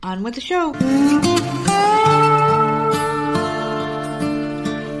On with the show.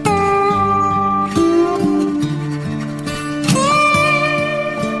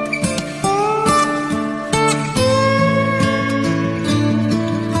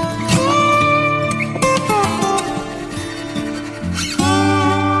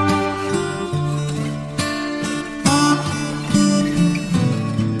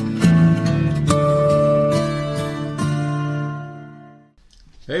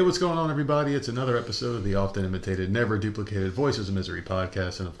 Hey, what's going on, everybody? It's another episode of the often imitated, never duplicated Voices of Misery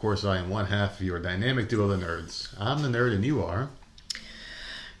podcast, and of course, I am one half of your dynamic duo of the nerds. I'm the nerd, and you are...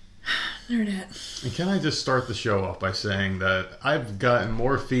 Nerdette. And can I just start the show off by saying that I've gotten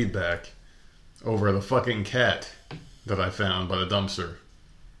more feedback over the fucking cat that I found by the dumpster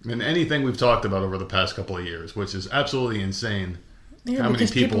than anything we've talked about over the past couple of years, which is absolutely insane. Yeah, how many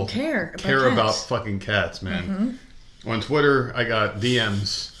people care about fucking cats, man. Mm-hmm. On Twitter, I got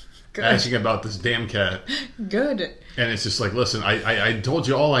DMs asking about this damn cat. Good. And it's just like, listen, I told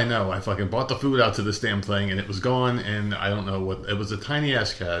you all I know. I fucking bought the food out to this damn thing, and it was gone, and I don't know what... It was a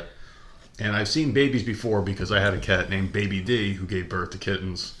tiny-ass cat. And I've seen babies before because I had a cat named Baby D who gave birth to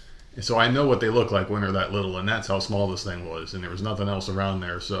kittens. And so I know what they look like when they're that little, and that's how small this thing was. And there was nothing else around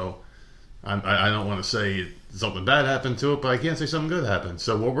there, so... I don't want to say something bad happened to it, but I can't say something good happened.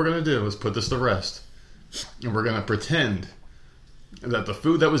 So what we're going to do is put this to rest. And we're going to pretend that the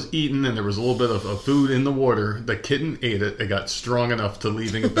food that was eaten, and there was a little bit of food in the water, the kitten ate it. It got strong enough to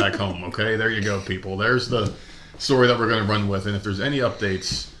leaving it back home. Okay, there you go, people. There's the story that we're going to run with. And if there's any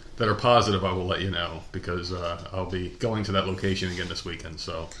updates that are positive, I will let you know, because I'll be going to that location again this weekend.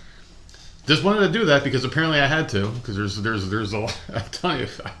 So just wanted to do that because apparently I had to, because there's a lot. I'm telling you,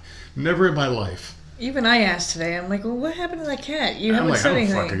 never in my life. Even I asked today, I'm like, well, what happened to that cat? You haven't said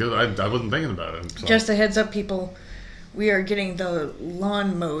anything. I wasn't thinking about it. So. Just a heads up, people. We are getting the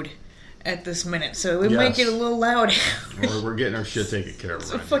lawn mode at this minute, so it might get a little loud. We're getting our shit taken care of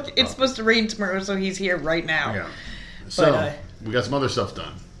It's supposed to rain tomorrow, so he's here right now. Yeah. So, we got some other stuff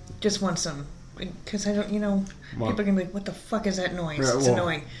done. Just want some, because I don't, people are going to be like, what the fuck is that noise? Yeah, it's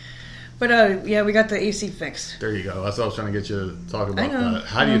annoying. But, we got the AC fixed. There you go. That's what I was trying to get you to talk about that.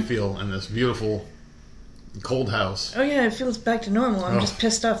 How do you feel in this beautiful... cold house? Oh yeah, it feels back to normal. I'm just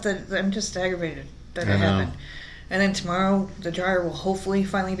pissed off that I'm just aggravated that it happened. And then tomorrow the dryer will hopefully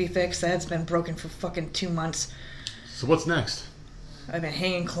finally be fixed. That's been broken for fucking 2 months. So what's next? I've been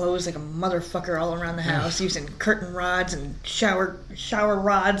hanging clothes like a motherfucker all around the house, using curtain rods and shower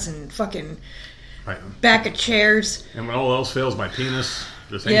rods and fucking back of chairs. And when all else fails, my penis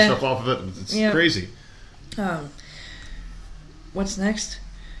just hangs stuff off of it. It's crazy. What's next?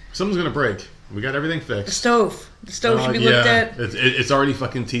 Something's gonna break. We got everything fixed. The stove should be looked at. It's already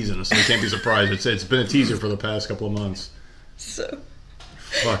fucking teasing us, so we can't be surprised. It's been a teaser for the past couple of months. So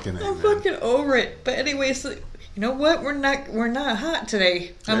fucking I'm fucking over it. But anyways, you know what? We're not hot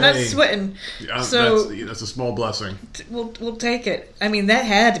today. I'm not sweating. So that's a small blessing. We'll take it. I mean, that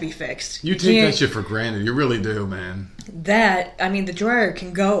had to be fixed. You take that shit for granted. You really do, man. The dryer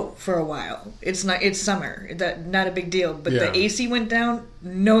can go for a while. It's summer. Not a big deal. But the AC went down.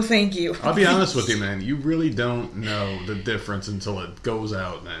 No, thank you. I'll be honest with you, man. You really don't know the difference until it goes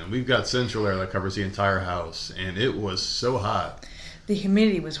out, man. We've got central air that covers the entire house, and it was so hot. The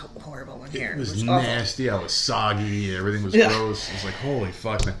humidity was horrible in here. It was nasty. I was soggy. Everything was gross. I was like, holy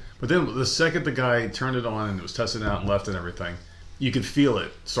fuck, man. But then the second the guy turned it on and it was testing out and left and everything, you could feel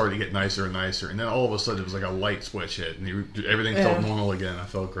it starting to get nicer and nicer. And then all of a sudden it was like a light switch hit. And everything felt normal again. I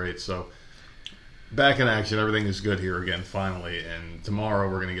felt great. So back in action. Everything is good here again, finally. And tomorrow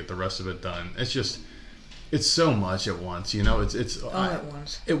we're going to get the rest of it done. It's so much at once, It's all at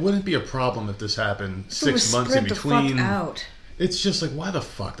once. It wouldn't be a problem if this happened 6 months in between. The fuck out. It's just like, why the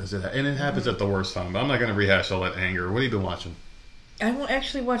fuck does it happen? And it happens at the worst time. But I'm not going to rehash all that anger. What have you been watching? I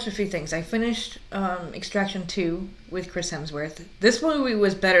actually watched a few things. I finished Extraction 2 with Chris Hemsworth. This movie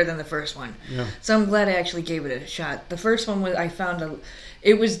was better than the first one. Yeah. So I'm glad I actually gave it a shot. The first one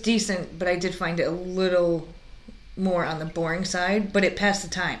it was decent, but I did find it a little more on the boring side. But it passed the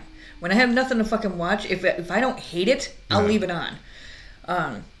time. When I have nothing to fucking watch, if I don't hate it, I'll leave it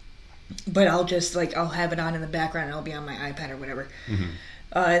on. But I'll just, I'll have it on in the background and I'll be on my iPad or whatever. Mm-hmm.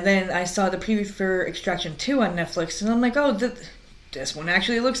 And then I saw the preview for Extraction 2 on Netflix, and I'm like, oh, this one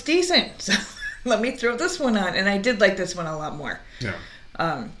actually looks decent. So let me throw this one on. And I did like this one a lot more.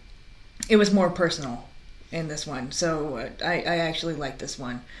 Yeah. It was more personal in this one. So I actually liked this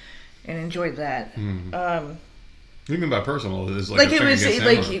one and enjoyed that. Mm-hmm. What do you mean by personal? Is it was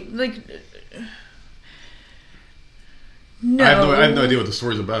No, I have no idea what the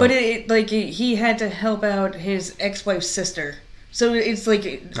story's about. But he had to help out his ex-wife's sister So it's like...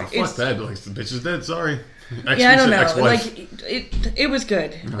 Oh, fuck that. Like, the bitch is dead, sorry. Yeah, I don't know. Ex-wife. Like, it was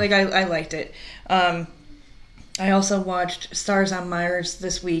good. Yeah. Like, I liked it. I also watched Stars on Mars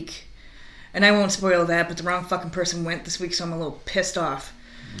this week. And I won't spoil that, but the wrong fucking person went this week, so I'm a little pissed off.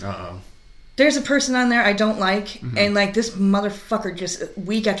 Uh-oh. There's a person on there I don't like, and like this motherfucker just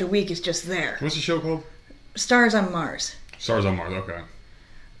week after week is just there. What's the show called? Stars on Mars. Stars on Mars, okay.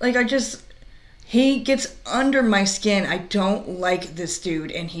 Like, he gets under my skin. I don't like this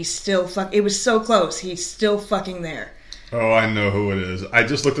dude, and he's still it was so close. He's still fucking there. Oh, I know who it is. I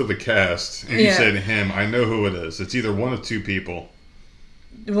just looked at the cast, and you said him. I know who it is. It's either one of two people.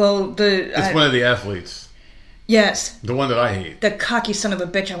 Well, it's one of the athletes. Yes. The one that I hate. The cocky son of a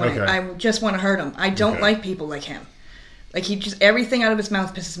bitch. I just want to hurt him. I don't like people like him. Like, he just, everything out of his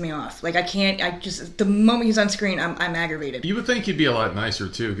mouth pisses me off. Like, the moment he's on screen, I'm aggravated. You would think he'd be a lot nicer,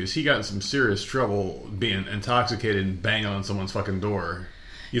 too, because he got in some serious trouble being intoxicated and banging on someone's fucking door.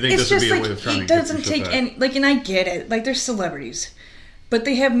 You think this would be a way of trying to get some shit back? He doesn't take any, like, and I get it. Like, they're celebrities. But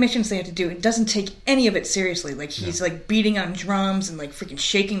they have missions they have to do. It doesn't take any of it seriously. Like, he's, like, beating on drums and, like, freaking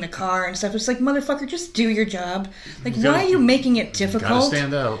shaking the car and stuff. It's like, motherfucker, just do your job. Like, why are you making it difficult? Gotta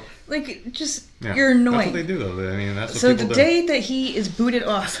stand out. Like, just, you're annoying. That's what they do, though. I mean, that's what so people do. So the day that he is booted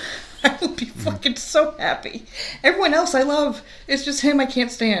off, I will be fucking so happy. Everyone else I love. It's just him I can't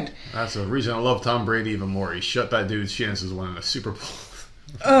stand. That's the reason I love Tom Brady even more. He shut that dude's chances of winning a Super Bowl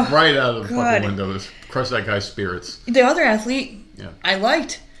right out of the fucking window. Just crushed that guy's spirits. The other athlete... Yeah. I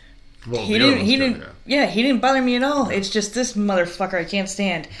liked. Well, he didn't bother me at all. It's just this motherfucker I can't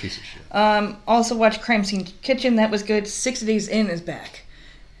stand. Piece of shit. Also watched Crime Scene Kitchen. That was good. 6 Days In is back.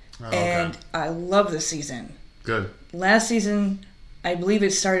 Oh, and I love this season. Good. Last season, I believe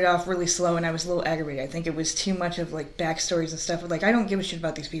it started off really slow and I was a little aggravated. I think it was too much of like backstories and stuff. Like, I don't give a shit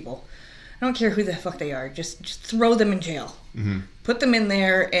about these people. I don't care who the fuck they are. Just throw them in jail. Mm-hmm. Put them in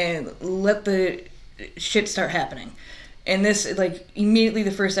there and let the shit start happening. And this, like, immediately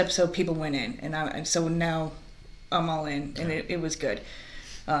the first episode, people went in. And so now I'm all in. And it was good.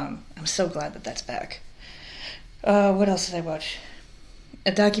 I'm so glad that that's back. What else did I watch?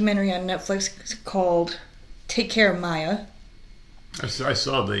 A documentary on Netflix called Take Care of Maya. I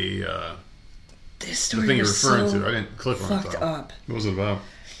saw the thing you're referring to. I didn't click on it, though. Up. What was it about?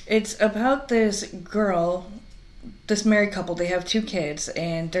 It's about this girl... This married couple, they have 2 kids,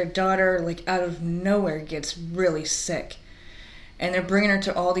 and their daughter, like, out of nowhere gets really sick. And they're bringing her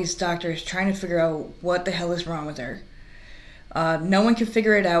to all these doctors, trying to figure out what the hell is wrong with her. No one can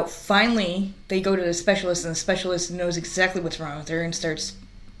figure it out. Finally, they go to the specialist, and the specialist knows exactly what's wrong with her and starts,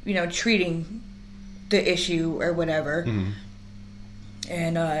 treating the issue or whatever. Mm-hmm.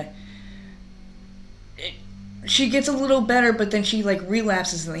 And, she gets a little better, but then she, like,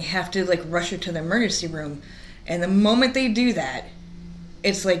 relapses, and they have to, like, rush her to the emergency room. And the moment they do that,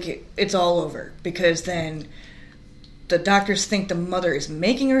 it's like it's all over. Because then the doctors think the mother is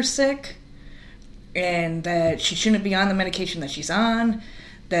making her sick and that she shouldn't be on the medication that she's on,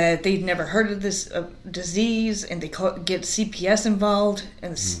 that they've never heard of this disease, and they get CPS involved.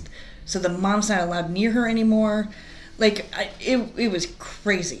 And so the mom's not allowed near her anymore. Like, it was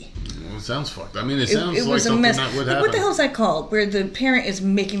crazy. Well, it sounds fucked. I mean, it sounds like was something a mess. that would like, happen. what the hell is that called? Where the parent is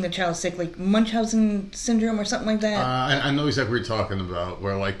making the child sick, like Munchausen syndrome or something like that? I know exactly what you're talking about,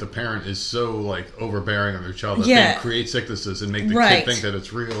 where, like, the parent is so, like, overbearing on their child that they create sicknesses and make the kid think that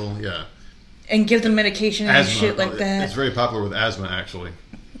it's real. Yeah. And give them medication and shit like that. It's very popular with asthma, actually.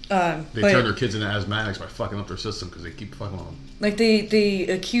 They turn their kids into asthmatics by fucking up their system because they keep fucking with them. Like, they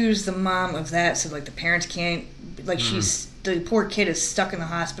accuse the mom of that, so, like, the parents can't... Like, the poor kid is stuck in the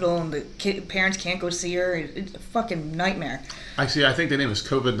hospital, and the parents can't go see her. It's a fucking nightmare. Actually, I think the name is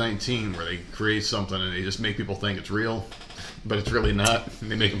COVID-19, where they create something and they just make people think it's real, but it's really not. And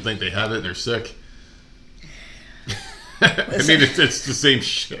they make them think they have it and they're sick. I mean, it's the same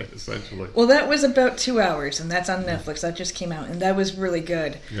shit, essentially. Well, that was about 2 hours, and that's on Netflix. That just came out, and that was really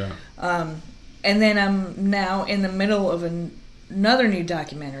good. Yeah. And then I'm now in the middle of another new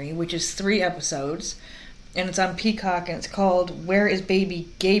documentary, which is 3 episodes. And it's on Peacock, and it's called Where is Baby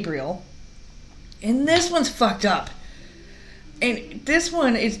Gabriel? And this one's fucked up. And this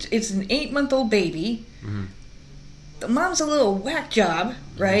one, it's an 8-month-old baby. Mm-hmm. The mom's a little whack job,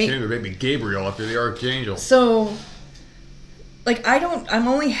 right? She named her baby Gabriel after the Archangel. So, like, I'm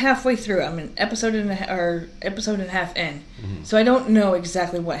only halfway through. I'm an episode and a half in. Mm-hmm. So I don't know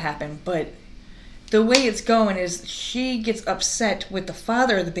exactly what happened, but... The way it's going is she gets upset with the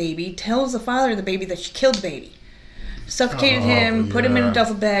father of the baby, tells the father of the baby that she killed the baby. Suffocated him, put him in a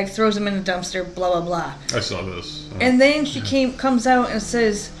duffel bag, throws him in a dumpster, blah, blah, blah. I saw this. And then she comes out and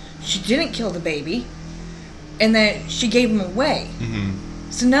says she didn't kill the baby. and that she gave him away.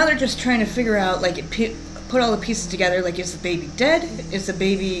 Mm-hmm. So now they're just trying to figure out, like, put all the pieces together. Like, is the baby dead? Was the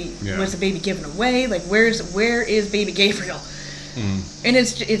baby given away? Like, where is baby Gabriel? And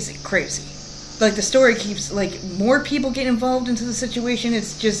it's crazy. Like, the story keeps, like, more people get involved into the situation.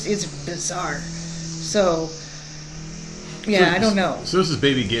 It's bizarre. So, yeah, I don't know. So this is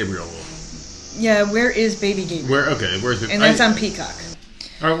baby Gabriel. Yeah, where is baby Gabriel? Where's it? And that's on Peacock.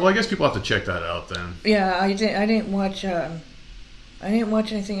 All right, well, I guess people have to check that out then. Yeah, I didn't watch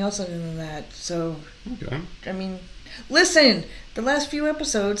anything else other than that. So, okay. I mean, listen, the last few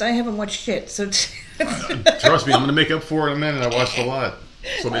episodes I haven't watched shit. So trust me, I'm gonna make up for it in a minute. I watched a lot.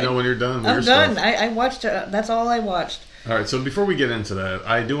 So let me know when you're done. I'm done. I watched. That's all I watched. All right. So before we get into that,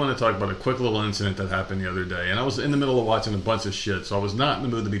 I do want to talk about a quick little incident that happened the other day. And I was in the middle of watching a bunch of shit, so I was not in the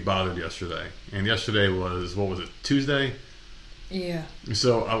mood to be bothered yesterday. And yesterday was, what was it, Tuesday? Yeah.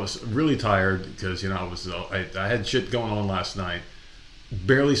 So I was really tired because I had shit going on last night.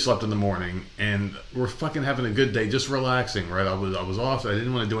 Barely slept in the morning, and we're fucking having a good day, just relaxing. Right? I was off. I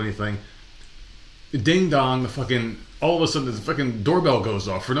didn't want to do anything. Ding dong, all of a sudden the fucking doorbell goes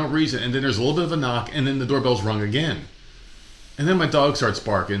off for no reason, and then there's a little bit of a knock, and then the doorbell's rung again. And then my dog starts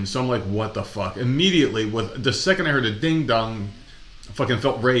barking, so I'm like, what the fuck? Immediately, with the second I heard a ding dong, I fucking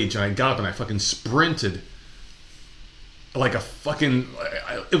felt rage, and I got up and I fucking sprinted like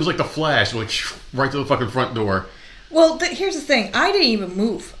it was like the Flash, like right to the fucking front door. Well, here's the thing. I didn't even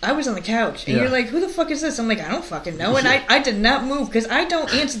move. I was on the couch. And you're like, who the fuck is this? I'm like, I don't fucking know. And I did not move because I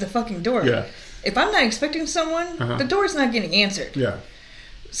don't answer the fucking door. Yeah. If I'm not expecting someone, the door's not getting answered. Yeah.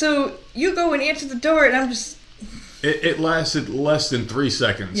 So you go and answer the door, and I'm just... It lasted less than 3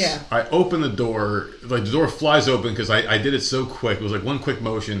 seconds. Yeah. I opened the door. Like, the door flies open because I did it so quick. It was like one quick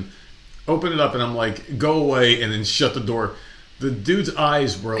motion. Open it up, and I'm like, go away, and then shut the door. The dude's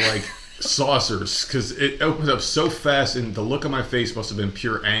eyes were like saucers because it opened up so fast, and the look on my face must have been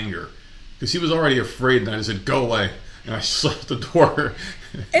pure anger because he was already afraid, and I just said, go away. And I shut the door.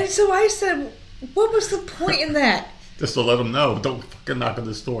 And so I said, what was the point in that? Just to let him know, don't fucking knock on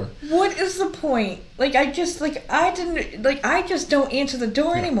this door. What is the point? Like, I just don't answer the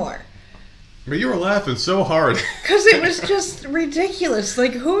door anymore. But you were laughing so hard. Because it was just ridiculous.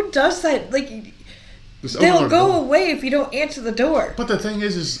 Like, who does that? Like, they'll go away if you don't answer the door. But the thing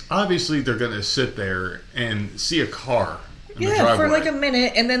is obviously they're going to sit there and see a car. Yeah, for like a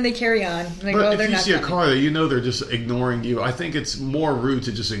minute, and then they carry on. And they but if you see a car there, they're just ignoring you. I think it's more rude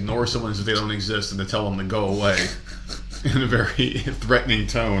to just ignore someone if they don't exist and to tell them to go away in a very threatening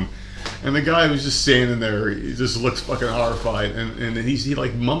tone. And the guy was just standing there. He just looks fucking horrified. And he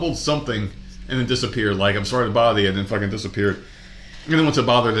like mumbled something and then disappeared. Like, I'm sorry to bother you, and then fucking disappeared. And then went to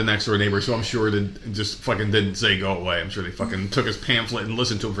bother the next door neighbor, so I'm sure they just fucking didn't say go away. I'm sure they fucking took his pamphlet and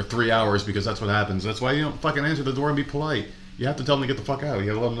listened to him for 3 hours because that's what happens. That's why you don't fucking answer the door and be polite. You have to tell them to get the fuck out. You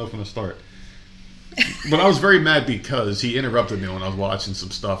gotta let them know from the start. But I was very mad because he interrupted me when I was watching some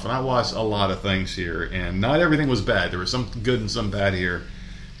stuff. And I watched a lot of things here. And not everything was bad. There was some good and some bad here.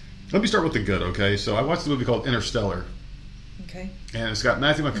 Let me start with the good, okay? So I watched a movie called Interstellar. Okay. And it's got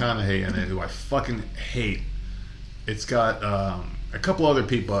Matthew McConaughey in it, who I fucking hate. It's got a couple other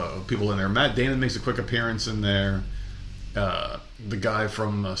people in there. Matt Damon makes a quick appearance in there. The guy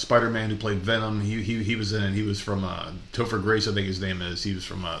from Spider-Man who played Venom, he was in it. He was from Topher Grace, I think his name is. He was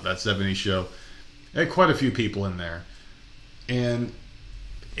from that 70s show. Had quite a few people in there. And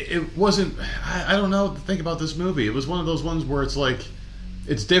it wasn't, I don't know what to think about this movie. It was one of those ones where it's like,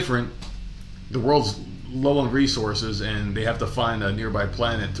 it's different. The world's low on resources, and they have to find a nearby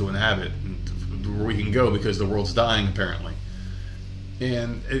planet to inhabit where we can go because the world's dying, apparently.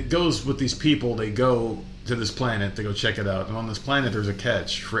 And it goes with these people. They go to this planet to go check it out. And on this planet, there's a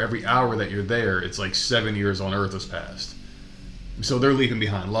catch. For every hour that you're there, it's like 7 years on Earth has passed. So they're leaving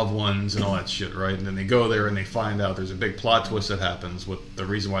behind loved ones and all that shit, right? And then they go there and they find out there's a big plot twist that happens with the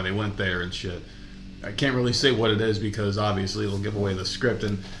reason why they went there and shit. I can't really say what it is because obviously it'll give away the script.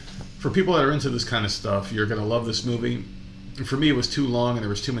 And for people that are into this kind of stuff, you're going to love this movie. For me, it was too long and there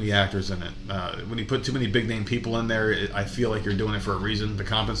was too many actors in it. When you put too many big name people in there, I feel like you're doing it for a reason, to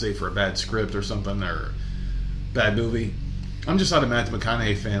compensate for a bad script or something, or bad movie. I'm just not a Matthew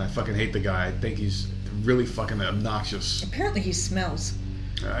McConaughey fan. I fucking hate the guy. I think he's really fucking obnoxious. Apparently he smells.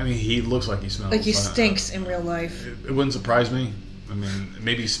 I mean, he looks like he smells. Like he stinks in real life. It wouldn't surprise me. I mean,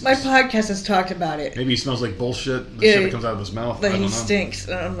 maybe... My podcast has talked about it. Maybe he smells like bullshit. The shit that comes out of his mouth. Like he stinks.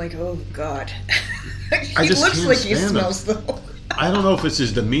 And I'm like, oh, God. He looks like he smells, though. I don't know if it's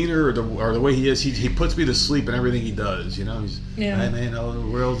his demeanor or the way he is. He puts me to sleep in everything he does. You know, he's, hey man, oh, the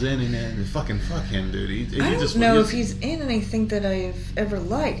world's ending, and fuck him, dude. I don't know if he's in anything that I've ever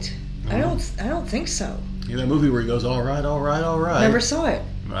liked. I don't think so. You know, that movie where he goes, all right, all right, all right. Never saw it.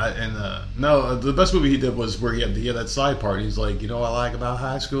 Right, and no, the best movie he did was where he had that side part. He's like, you know what I like about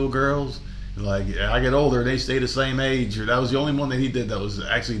high school girls? He's like, I get older, they stay the same age. Or that was the only one that he did that was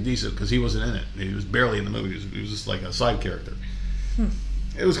actually decent because he wasn't in it. He was barely in the movie. He was just like a side character.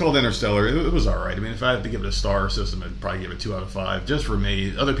 It was called Interstellar. It was all right. I mean, if I had to give it a star system, I'd probably give it 2 out of 5. Just for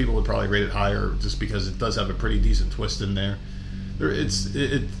me. Other people would probably rate it higher just because it does have a pretty decent twist in there.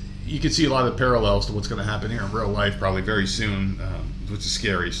 You can see a lot of parallels to what's going to happen here in real life probably very soon, which is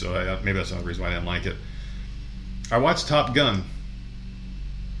scary. So maybe that's another reason why I didn't like it. I watched Top Gun.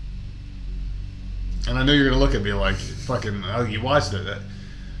 And I know you're going to look at me like, fucking, oh, you watched it.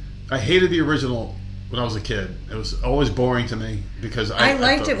 I hated the original when I was a kid. It was always boring to me because I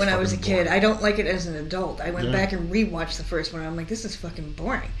liked it when I was a kid. I don't like it as an adult. I went back and rewatched the first one. I'm like, this is fucking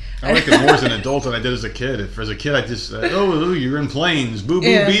boring. I like it more as an adult than I did as a kid. As a kid, I just, oh, you're in planes. Boo,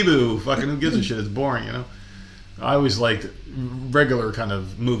 boo, bee, boo. Fucking who gives a shit? It's boring, you know? I always liked regular kind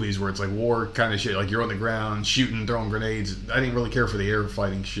of movies where it's like war kind of shit. Like you're on the ground, shooting, throwing grenades. I didn't really care for the air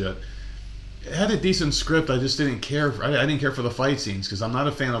fighting shit. It had a decent script. I just didn't care. I didn't care for the fight scenes because I'm not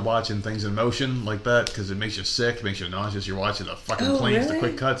a fan of watching things in motion like that because it makes you sick, it makes you nauseous. You're watching the fucking planes, the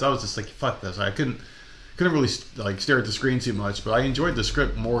quick cuts. I was just like, fuck this. I couldn't really like stare at the screen too much. But I enjoyed the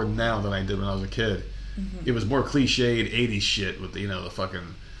script more now than I did when I was a kid. Mm-hmm. It was more cliched 80s shit with the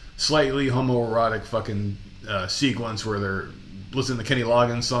fucking slightly homoerotic fucking sequence where they're listening to Kenny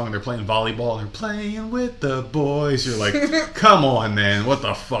Loggins' song and they're playing volleyball and they're playing with the boys. You're like, come on, man, what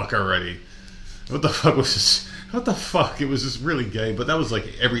the fuck already? What the fuck was this? What the fuck? It was just really gay, but that was like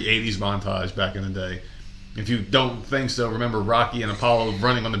every 80s montage back in the day. If you don't think so, remember Rocky and Apollo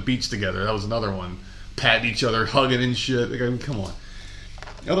running on the beach together. That was another one. Patting each other, hugging and shit. Like, I mean, come on.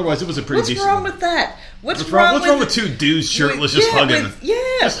 Otherwise, it was a pretty decent... What's wrong with that? What's wrong with 2 dudes shirtless just hugging?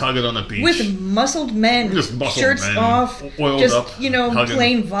 Just hugging on the beach. With muscled men, shirts off, oiled just, up,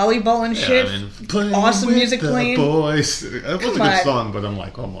 playing volleyball and shit. Playing awesome music playing. Boys. It was a good song, but I'm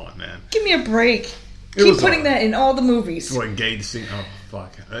like, come on, man. Give me a break. Keep putting that in all the movies. What, gay scene? Oh,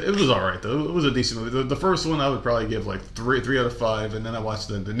 fuck. It was alright, though. It was a decent movie. The first one I would probably give like 3 out of 5, and then I watched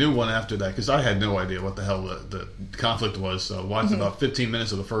the new one after that, because I had no idea what the hell the conflict was, so I watched about 15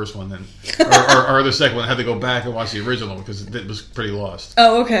 minutes of the first one, then, or the second one. I had to go back and watch the original, because it was pretty lost.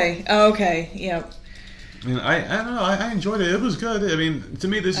 Oh, okay. Yep. I mean, I don't know. I enjoyed it. It was good. I mean, to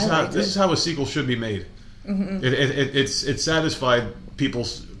me, this is how a sequel should be made. Mm-hmm. It satisfied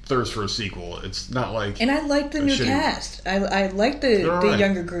people's thirst for a sequel. It's not like... And I like the new cast. I like the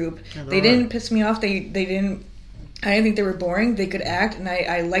younger group. Yeah, they didn't piss me off. They didn't... I didn't think they were boring. They could act, and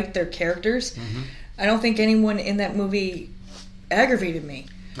I liked their characters. Mm-hmm. I don't think anyone in that movie aggravated me.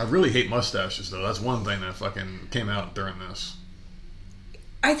 I really hate mustaches, though. That's one thing that fucking came out during this.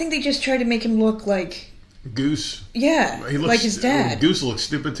 I think they just tried to make him look like... Goose? Yeah, like his dad. Goose looks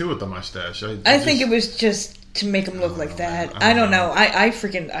stupid, too, with the mustache. I think it was just... to make him look like that. I don't know.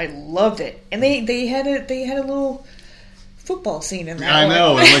 I loved it. And they had a little football scene in that. I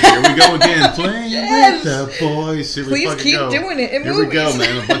know. And like, here we go again, playing with the boys. Here Please keep doing it in Here movies. we go,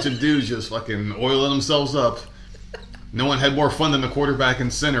 man. A bunch of dudes just fucking oiling themselves up. No one had more fun than the quarterback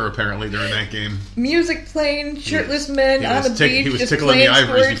and center, apparently, during that game. Music playing, shirtless men on the beach. He was tickling the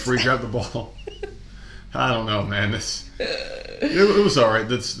ivories before he grabbed the ball. I don't know, man. It was alright.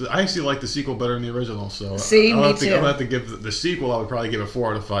 I actually like the sequel better than the original. So me too. I'll have to give the sequel. I would probably give it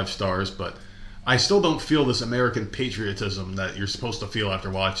 4 out of 5 stars. But I still don't feel this American patriotism that you're supposed to feel after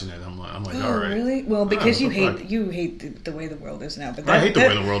watching it. I'm like, all right. Really? Well, because you hate the way the world is now. But I hate the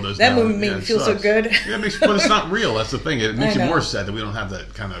way the world is now. That movie made me feel so good. Yeah, but it's not real. That's the thing. It makes you more sad that we don't have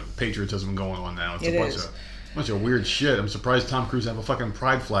that kind of patriotism going on now. It's a bunch of weird shit. I'm surprised Tom Cruise have a fucking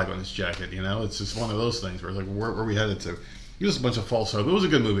pride flag on his jacket. It's just one of those things where it's like, where are we headed to? It was a bunch of false hope. It was a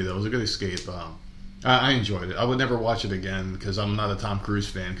good movie, though. It was a good escape. I enjoyed it. I would never watch it again because I'm not a Tom Cruise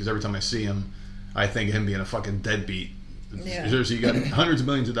fan. Because every time I see him, I think of him being a fucking deadbeat. Yeah. Seriously, you got hundreds of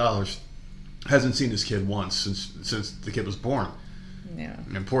millions of dollars. Hasn't seen his kid once since the kid was born. Yeah.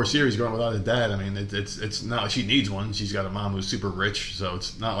 And poor Siri's growing without a dad. I mean, it's not like she needs one. She's got a mom who's super rich, so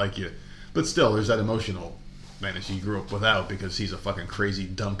it's not like you. But still, there's that emotional man that she grew up without because he's a fucking crazy,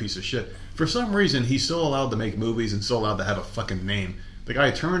 dumb piece of shit. For some reason, he's still allowed to make movies and still allowed to have a fucking name. The guy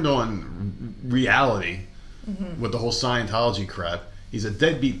turned on reality with the whole Scientology crap. He's a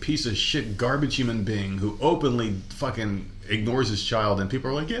deadbeat piece of shit, garbage human being who openly fucking ignores his child, and people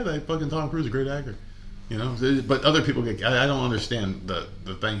are like, yeah, that fucking Tom Cruise is a great actor. But other people get... I don't understand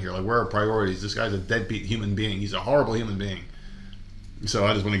the thing here. Like, where are priorities? This guy's a deadbeat human being. He's a horrible human being. So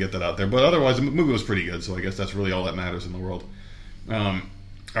I just want to get that out there. But otherwise, the movie was pretty good, so I guess that's really all that matters in the world.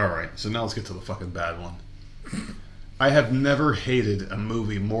 Alright, so now let's get to the fucking bad one. I have never hated a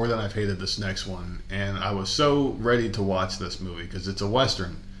movie more than I've hated this next one, and I was so ready to watch this movie because it's a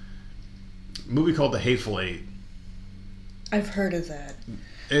Western. A movie called The Hateful Eight. I've heard of that.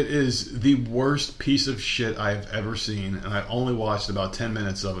 It is the worst piece of shit I've ever seen, and I only watched about 10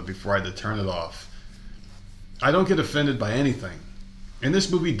 minutes of it before I had to turn it off. I don't get offended by anything. And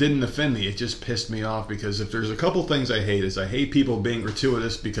this movie didn't offend me. It just pissed me off because if there's a couple things I hate is I hate people being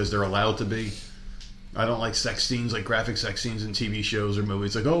gratuitous because they're allowed to be. I don't like sex scenes, like graphic sex scenes in TV shows or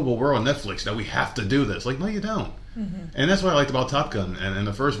movies. Like, oh, well, we're on Netflix now. We have to do this. Like, no, you don't. Mm-hmm. And that's what I liked about Top Gun. And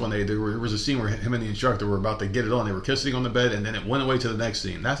the first one, there was a scene where him and the instructor were about to get it on. They were kissing on the bed, and then it went away to the next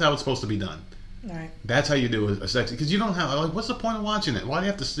scene. That's how it's supposed to be done. Right. That's how you do a sex scene. Because you don't have, like, what's the point of watching it? Why do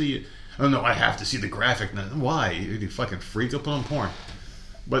you have to see it? Oh, no, I have to see the graphic. Why? You fucking freak. Go put on porn.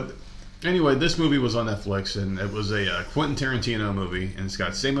 But anyway, this movie was on Netflix, and it was a Quentin Tarantino movie, and it's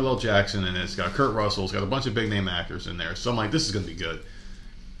got Samuel L. Jackson in it, it's got Kurt Russell, it's got a bunch of big-name actors in there, so I'm like, this is going to be good.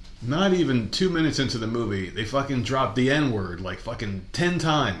 Not even 2 minutes into the movie, they fucking dropped the N-word like fucking 10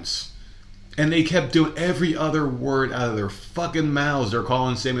 times. And they kept doing every other word out of their fucking mouths. They're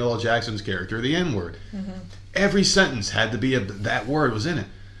calling Samuel L. Jackson's character the N-word. Mm-hmm. Every sentence had to be that word was in it.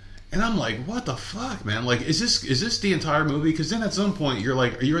 And I'm like, what the fuck, man? Like, is this the entire movie? Because then at some point you're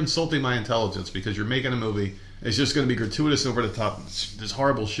like, you're insulting my intelligence because you're making a movie. It's just going to be gratuitous over the top, this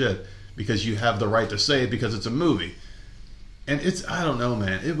horrible shit because you have the right to say it because it's a movie. And I don't know,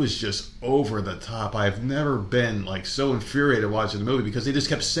 man. It was just over the top. I've never been like so infuriated watching the movie because they just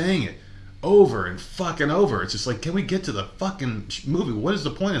kept saying it over and fucking over. It's just like, can we get to the fucking movie? What is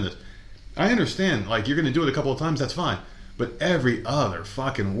the point of this? I understand, like, you're going to do it a couple of times, that's fine. But every other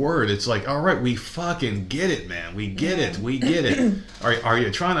fucking word, it's like, all right, we fucking get it, man. We get it. We get it. Are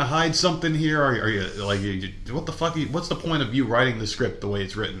you trying to hide something here? Are you like, what the fuck? What's the point of you writing the script the way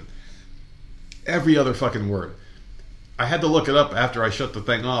it's written? Every other fucking word. I had to look it up after I shut the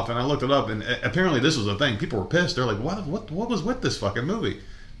thing off, and I looked it up, and apparently this was a thing. People were pissed. They're like, what was with this fucking movie?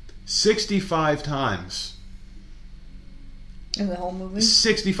 65 times. In the whole movie?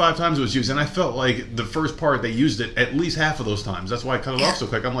 65 times it was used, and I felt like the first part they used it at least half of those times. That's why I cut it off so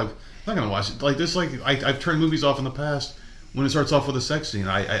quick. I'm like, I'm not gonna watch it. Like this, like I've turned movies off in the past when it starts off with a sex scene.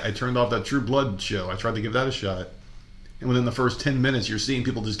 I turned off that True Blood show. I tried to give that a shot, and within the first 10 minutes, you're seeing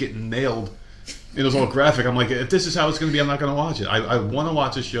people just getting nailed. It was all graphic. I'm like, if this is how it's gonna be, I'm not gonna watch it. I want to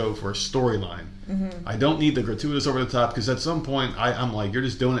watch a show for a storyline. Mm-hmm. I don't need the gratuitous over the top because at some point I'm like, you're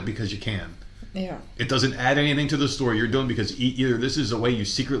just doing it because you can. Yeah. It doesn't add anything to the story. You're doing because either this is the way you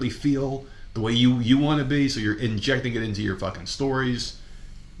secretly feel, the way you want to be, so you're injecting it into your fucking stories.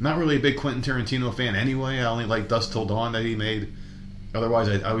 Not really a big Quentin Tarantino fan anyway. I only like Dusk Till Dawn that he made. Otherwise,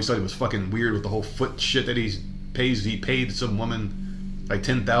 I always thought he was fucking weird with the whole foot shit that he pays. He paid some woman like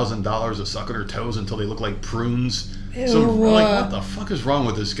 $10,000 to suck on her toes until they look like prunes. So like, what the fuck is wrong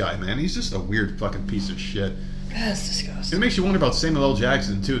with this guy, man? He's just a weird fucking piece of shit. That's disgusting. It makes you wonder about Samuel L.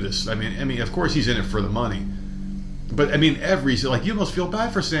 Jackson too. I mean, of course he's in it for the money, but I mean, you almost feel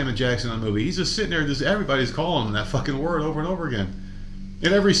bad for Samuel Jackson in the movie. He's just sitting there, everybody's calling him that fucking word over and over again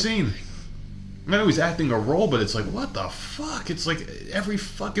in every scene. I know he's acting a role, but it's like, what the fuck? It's like every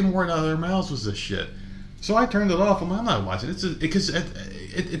fucking word out of their mouths was this shit. So I turned it off. I'm not watching it because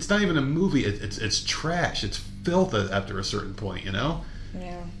it's not even a movie. It's trash. It's filth after a certain point, you know.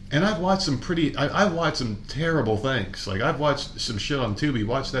 Yeah. And I've watched I've watched some terrible things. Like, I've watched some shit on Tubi.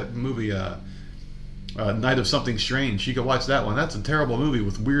 Watch that movie, Night of Something Strange. You can watch that one. That's a terrible movie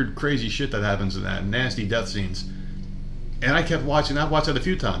with weird, crazy shit that happens in that. Nasty death scenes. And I kept watching. I've watched that a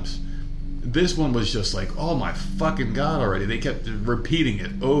few times. This one was just like, oh my fucking God already. They kept repeating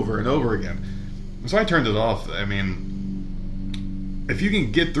it over and over again. So I turned it off. I mean, if you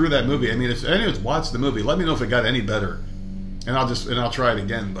can get through that movie, I mean, if anyone's watched the movie, let me know if it got any better. And I'll try it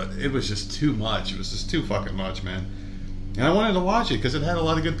again, but it was just too much. It was just too fucking much, man. And I wanted to watch it because it had a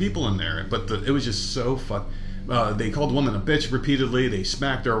lot of good people in there, but it was just so they called the woman a bitch repeatedly. They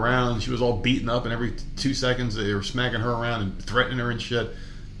smacked her around. She was all beaten up, and every 2 seconds they were smacking her around and threatening her and shit.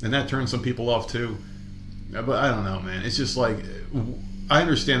 And that turned some people off too. But I don't know, man. It's just like, I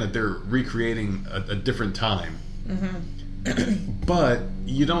understand that they're recreating a different time. Mm-hmm. But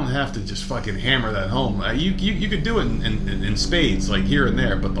you don't have to just fucking hammer that home. You could do it in spades, like here and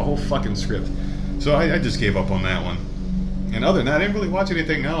there, but the whole fucking script. So I just gave up on that one. And other than that, I didn't really watch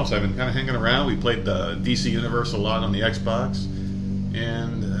anything else. I've been kind of hanging around. We played the DC Universe a lot on the Xbox.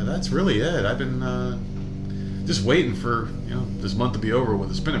 And that's really it. I've been just waiting for this month to be over with.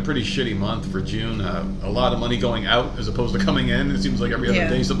 It's been a pretty shitty month for June. A lot of money going out as opposed to coming in. It seems like every other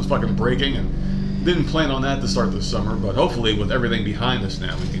day something's fucking breaking, and didn't plan on that to start this summer. But hopefully, with everything behind us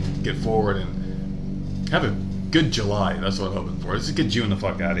now, we can get forward and have a good July. That's what I'm hoping for. Let's just get June the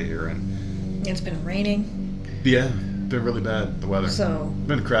fuck out of here. And it's been raining. Yeah, been really bad, the weather. So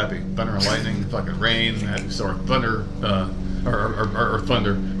been crappy. Thunder and lightning, fucking rain. So our thunder, our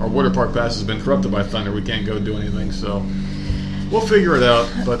thunder, our water park pass has been corrupted by thunder. We can't go do anything, so we'll figure it out.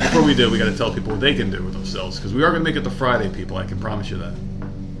 But before we do, we got to tell people what they can do with themselves, because we are going to make it to Friday, people. I can promise you that.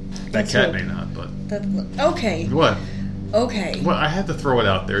 That cat may not, but okay. What? Okay. Well, I had to throw it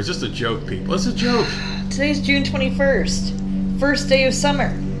out there. It's just a joke, people. It's a joke. Today's June 21st, first day of summer.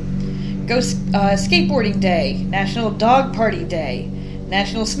 Go skateboarding day, National Dog Party Day,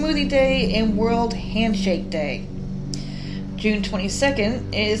 National Smoothie Day, and World Handshake Day. June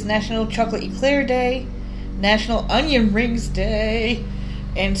 22nd is National Chocolate Eclair Day, National Onion Rings Day,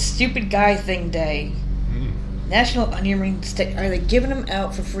 and Stupid Guy Thing Day. National Onion Rings Day. Are they giving them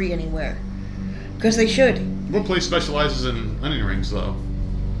out for free anywhere? Because they should. What place specializes in onion rings, though?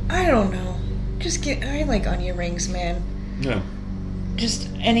 I don't know. I like onion rings, man. Yeah. Just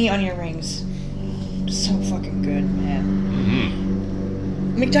any onion rings. So fucking good, man.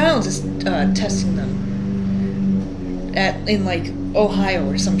 Mm-hmm. McDonald's is testing them in like Ohio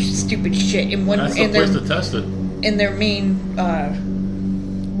or some stupid shit in one. That's the place to test it. In their main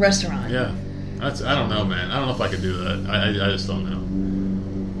restaurant. Yeah. I don't know, man. I don't know if I could do that. I just don't know.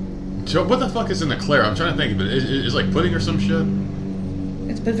 So what the fuck is an eclair? I'm trying to think of it. Is like pudding or some shit?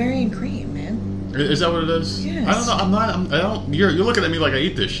 It's Bavarian cream, man. Is that what it is? Yes. I don't know. I don't. You're looking at me like I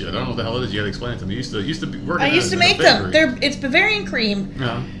eat this shit. I don't know what the hell it is. You got to explain it to me. Used to be working. I used to make them. It's Bavarian cream.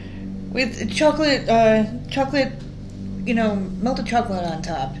 Yeah. With chocolate, melted chocolate on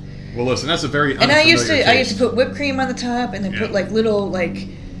top. Well, listen, that's a very and I used taste. to put whipped cream on the top, and then put like little like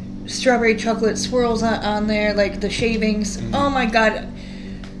strawberry chocolate swirls on there, like the shavings. Mm-hmm. Oh my god.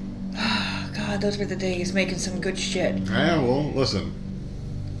 Those were the days making some good shit. Yeah, well, listen.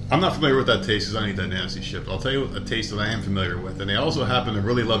 I'm not familiar with that taste because I don't eat that nasty shit. But I'll tell you a taste that I am familiar with. And they also happen to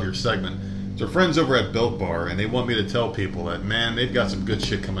really love your segment. So friends over at Built Bar, and they want me to tell people that, man, they've got some good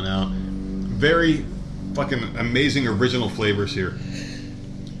shit coming out. Very fucking amazing original flavors here.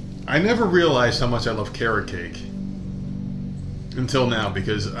 I never realized how much I love carrot cake. Until now,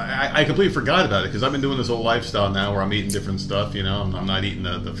 because I completely forgot about it, because I've been doing this whole lifestyle now where I'm eating different stuff, I'm not eating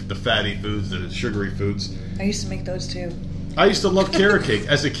the fatty foods, the sugary foods. I used to make those too. I used to love carrot cake.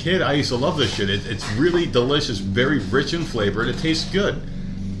 As a kid, I used to love this shit. It's really delicious, very rich in flavor, and it tastes good.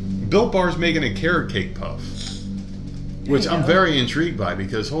 Built Bar's making a carrot cake puff, which I'm very intrigued by,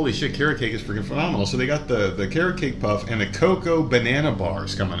 because holy shit, carrot cake is freaking phenomenal. So they got the carrot cake puff and the cocoa banana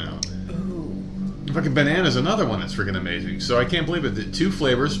bars coming out. Fucking banana's another one that's freaking amazing. So I can't believe it. The 2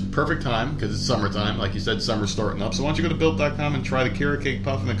 flavors, perfect time, because it's summertime. Like you said, summer's starting up. So why don't you go to Built.com and try the carrot cake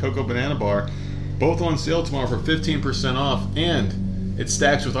puff and the cocoa banana bar. Both on sale tomorrow for 15% off. And it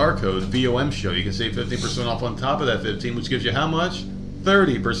stacks with our code, VOM Show. You can save 15% off on top of that 15, which gives you how much?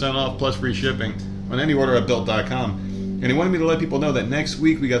 30% off plus free shipping on any order at Built.com. And he wanted me to let people know that next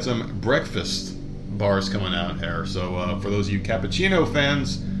week we got some breakfast bars coming out here. So for those of you cappuccino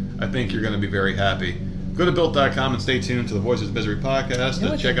fans, I think you're going to be very happy. Go to Built.com and stay tuned to the Voices of Misery podcast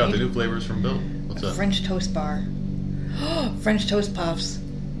to check out the new flavors from Built. What's up? French toast bar. French toast puffs.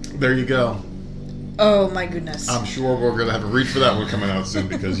 There you go. Oh my goodness. I'm sure we're going to have a reach for that one coming out soon,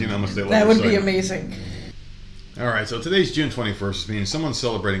 because you know how much they love that would be amazing. Alright, so today's June 21st, means someone's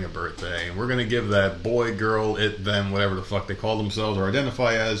celebrating a birthday, and we're going to give that boy, girl, it, them, whatever the fuck they call themselves or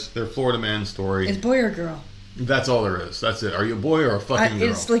identify as, their Florida man story. It's boy or girl? That's all there is. That's it. Are you a boy or a fucking girl?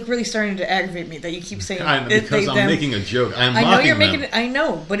 It's like really starting to aggravate me that you keep saying because I'm making a joke. I'm I know mocking you're making them. it. I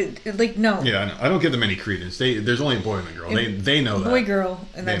know, but it like no. Yeah, I know. I don't give them any credence. There's only a boy and a girl. They know that. Boy, girl,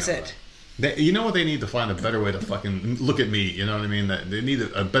 and that's it. You know what? They need to find a better way to fucking look at me. You know what I mean? That they need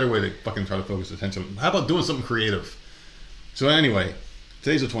a better way to fucking try to focus attention. How about doing something creative? So anyway,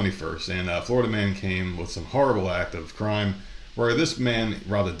 today's the 21st, and Florida man came with some horrible act of crime. Where this man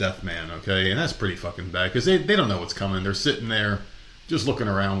robbed a deaf man, okay? And that's pretty fucking bad, because they don't know what's coming. They're sitting there just looking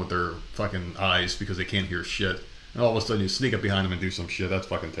around with their fucking eyes because they can't hear shit. And all of a sudden you sneak up behind them and do some shit. That's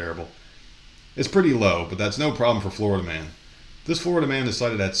fucking terrible. It's pretty low, but that's no problem for Florida man. This Florida man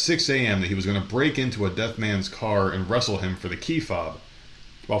decided at 6 a.m. that he was going to break into a deaf man's car and wrestle him for the key fob.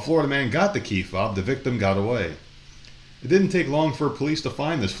 While Florida man got the key fob, the victim got away. It didn't take long for police to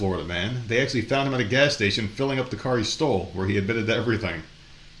find this Florida man. They actually found him at a gas station filling up the car he stole, where he admitted to everything.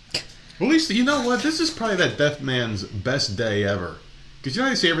 Well, at least, you know what? This is probably that deaf man's best day ever. Because you know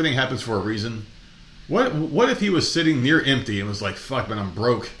how they say everything happens for a reason? What if he was sitting near empty and was like, fuck, man, I'm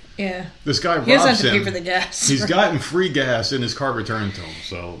broke. Yeah. This guy robs him. He doesn't have to pay for the gas. He's gotten free gas and his car returned to him.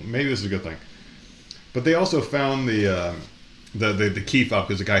 So maybe this is a good thing. But they also found the key fob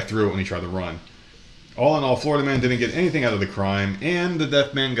because the guy threw it when he tried to run. All in all, Florida man didn't get anything out of the crime, and the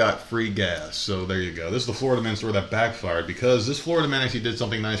deaf man got free gas. So there you go. This is the Florida man story that backfired, because this Florida man actually did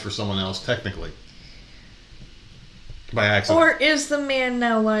something nice for someone else, technically. By accident. Or is the man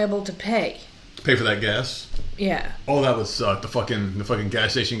now liable to pay? Pay for that gas? Yeah. Oh, that would suck. The fucking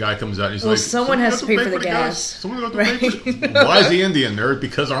gas station guy comes out and he's like, someone has to pay for the gas. Someone has to pay for it. Why is the Indian, nerd?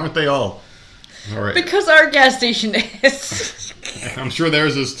 Because aren't they all? All right. Because our gas station is. I'm sure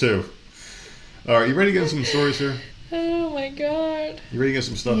theirs is too. All right, you ready to get some stories here? Oh my god. You ready to get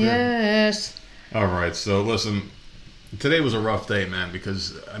some stuff here? Yes. All right, so listen. Today was a rough day, man,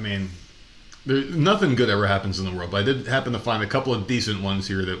 because, I mean, nothing good ever happens in the world. But I did happen to find a couple of decent ones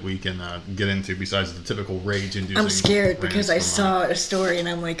here that we can get into besides the typical rage-inducing. I'm scared because I saw a story and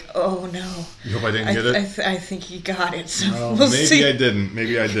I'm like, oh no. You hope I didn't get it? I think you got it. So well, we'll maybe see. I didn't.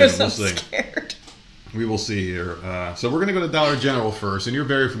 Maybe I didn't. We'll see. I'm scared. We will see here. So we're going to go to Dollar General first, and you're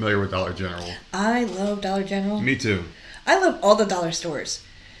very familiar with Dollar General. I love Dollar General. Me too. I love all the dollar stores.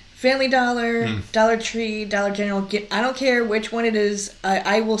 Family Dollar, Dollar Tree, Dollar General. I don't care which one it is.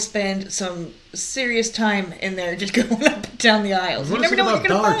 I will spend some serious time in there just going up and down the aisles. What You never know what you're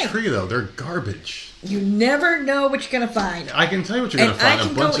going to find. Dollar Tree, though? They're garbage. You never know what you're going to find. I can tell you what you're going to find.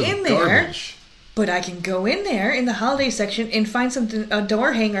 A bunch of garbage. But I can go in there in the holiday section and find something, a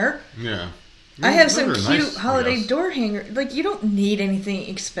door hanger. Yeah. I have some cute nice, holiday door hanger. Like, you don't need anything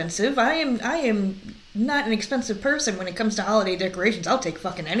expensive. I am not an expensive person when it comes to holiday decorations. I'll take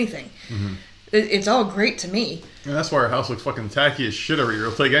fucking anything. Mm-hmm. It's all great to me. And that's why our house looks fucking tacky as shit over here.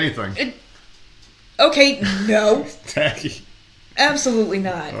 I'll take anything. Okay, no. Tacky. Absolutely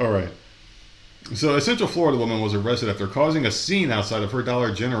not. All right. So a Central Florida woman was arrested after causing a scene outside of her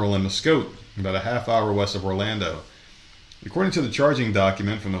Dollar General in Mesquite, about a half hour west of Orlando. According to the charging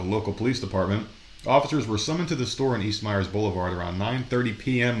document from the local police department, officers were summoned to the store in East Myers Boulevard around 9:30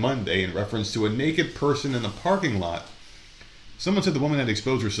 p.m. Monday in reference to a naked person in the parking lot. Someone said the woman had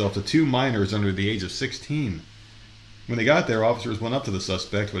exposed herself to 2 minors under the age of 16. When they got there, officers went up to the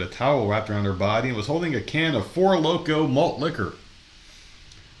suspect with a towel wrapped around her body and was holding a can of Four Loko malt liquor.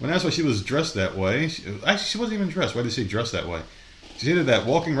 When asked why she was dressed that way, she wasn't even dressed. Why did they say dressed that way? She stated that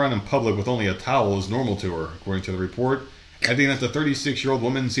walking around in public with only a towel is normal to her, according to the report, adding that the 36-year-old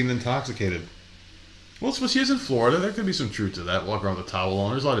woman seemed intoxicated. Well, she is in Florida. There could be some truth to that. Walk around with a towel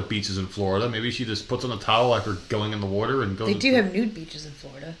on. There's a lot of beaches in Florida. Maybe she just puts on a towel after going in the water and goes. They do have nude beaches in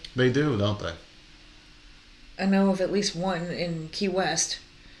Florida. They do, don't they? I know of at least one in Key West.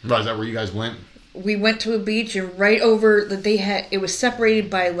 Right, is that where you guys went? We went to a beach and right over that it was separated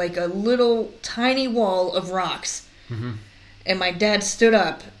by like a little tiny wall of rocks. Mm-hmm. And my dad stood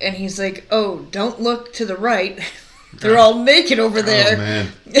up and he's like, "Oh, don't look to the right." They're all naked over there. Oh, man.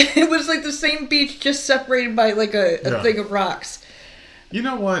 It was like the same beach, just separated by like a thing of rocks. You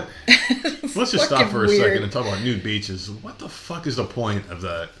know what? Let's just stop for a second and talk about nude beaches. What the fuck is the point of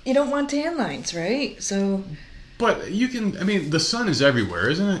that? You don't want tan lines, right? So. But you can, I mean, the sun is everywhere,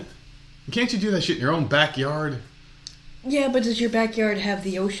 isn't it? Can't you do that shit in your own backyard? Yeah, but does your backyard have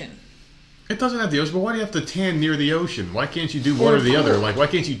the ocean? It doesn't have the ocean, but why do you have to tan near the ocean? Why can't you do one or the other? Like, why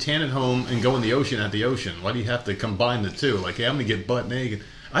can't you tan at home and go in the ocean at the ocean? Why do you have to combine the two? Like, hey, I'm going to get butt naked.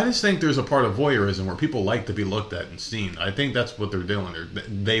 I just think there's a part of voyeurism where people like to be looked at and seen. I think that's what they're doing.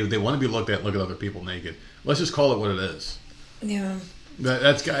 They want to be looked at and look at other people naked. Let's just call it what it is. Yeah.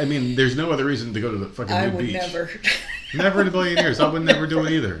 I mean, there's no other reason to go to the fucking nude beach. I would never. Never in a billion years. I would never do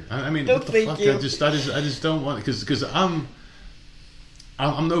it either. I mean, no, what the fuck? You. I just don't want it because I'm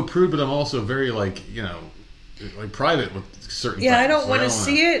no prude, but I'm also very like private with certain. Yeah, things. I don't want to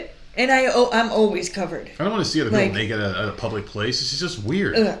see it, and I'm always covered. I don't want to see other people naked at a public place. It's just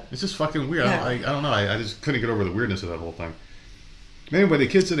weird. It's just fucking weird. Yeah. I don't know. I just couldn't get over the weirdness of that whole thing. Anyway, the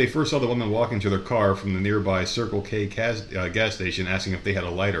kids said they first saw the woman walking to their car from the nearby Circle K gas station, asking if they had a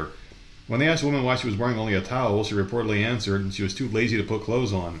lighter. When they asked the woman why she was wearing only a towel, she reportedly answered she was too lazy to put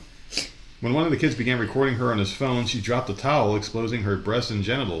clothes on. When one of the kids began recording her on his phone, she dropped the towel, exposing her breasts and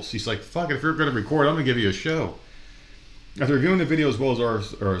genitals. She's like, fuck it, if you're going to record, I'm going to give you a show. After reviewing the video as well as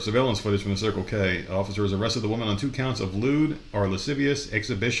our surveillance footage from the Circle K, officers arrested the woman on 2 counts of lewd or lascivious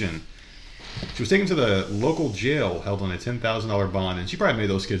exhibition. She was taken to the local jail, held on a $10,000 bond, and she probably made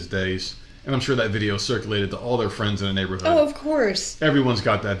those kids' days. And I'm sure that video circulated to all their friends in the neighborhood. Oh, of course. Everyone's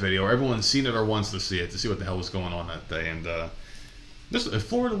got that video. Everyone's seen it or wants to see it, to see what the hell was going on that day. And this a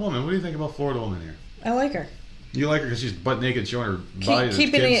Florida woman. What do you think about Florida woman here? I like her. You like her because she's butt naked, showing her body.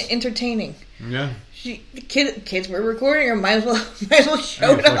 Keeping it entertaining. Yeah. Kids were recording her. Might as well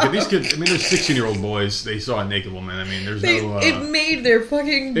show it off. These kids. I mean, they're 16-year-old boys. They saw a naked woman. I mean, It made their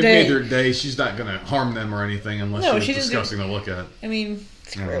fucking day. It made their day. She's not going to harm them or anything unless she's disgusting to look at. I mean,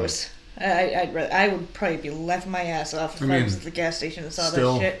 it's gross. I would probably be laughing my ass off if I was at the gas station and saw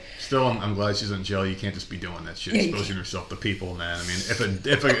that shit. Still, I'm glad she's in jail. You can't just be doing that shit, exposing yourself to people, man. I mean,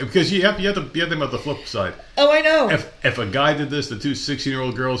 because you have to think about the flip side. Oh, I know. If a guy did this to two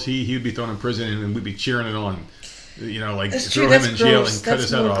 16-year-old girls, he would be thrown in prison and we'd be cheering it on. Like throw him in jail and cut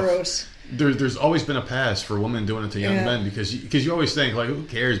his head off. Gross. There's always been a past for women doing it to young men because you always think like, who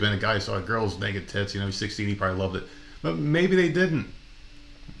cares, man? A guy saw a girl's naked tits, he's 16, he probably loved it, but maybe they didn't.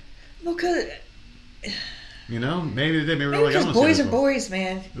 Well, cause maybe they did. Maybe like, because boys are boys,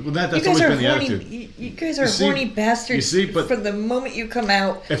 man. Well, that's always been the attitude. You guys are horny bastards. But from the moment you come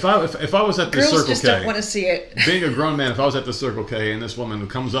out. If I was at the Circle K, girls just don't want to see it. Being a grown man, if I was at the Circle K and this woman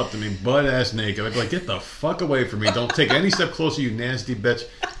comes up to me butt ass naked, I'd be like, get the fuck away from me! Don't take any step closer, you nasty bitch.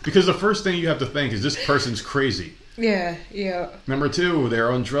 Because the first thing you have to think is this person's crazy. Yeah. Number two,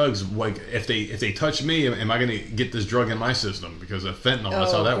 they're on drugs. Like if they touch me, am I going to get this drug in my system? Because of fentanyl,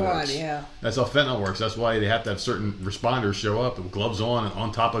 that's how that works. Yeah. That's how fentanyl works. That's why they have to have certain responders show up with gloves on and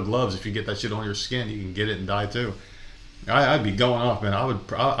on top of gloves. If you get that shit on your skin, you can get it and die too. I'd be going off, man. I would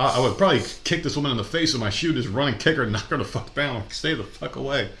probably kick this woman in the face with my shoe, just run and kick her and knock her the fuck down. Stay the fuck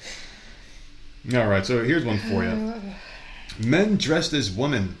away. All right, so here's one for you. Men dressed as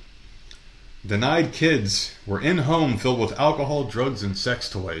women denied kids were in home filled with alcohol, drugs, and sex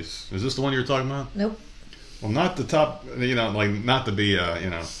toys. Is this the one you're talking about? Nope. Well, not the top, not to be,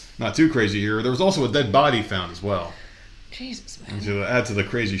 not too crazy here. There was also a dead body found as well. Jesus, man. And to add to the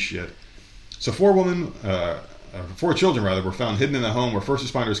crazy shit. So 4 children were found hidden in a home where first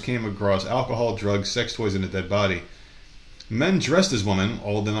responders came across alcohol, drugs, sex toys, and a dead body. Men dressed as women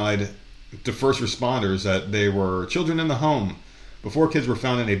all denied to first responders that they were children in the home before kids were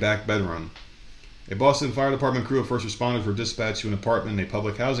found in a back bedroom. A Boston Fire Department crew of first responders were dispatched to an apartment in a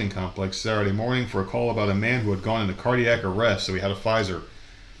public housing complex Saturday morning for a call about a man who had gone into cardiac arrest, so he had a Pfizer.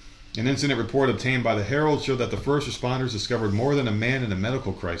 An incident report obtained by the Herald showed that the first responders discovered more than a man in a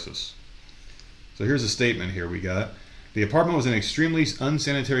medical crisis. So here's a statement here we got. The apartment was in extremely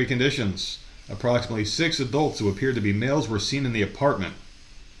unsanitary conditions. Approximately 6 adults who appeared to be males were seen in the apartment.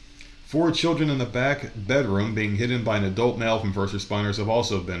 4 children in the back bedroom being hidden by an adult male from first responders have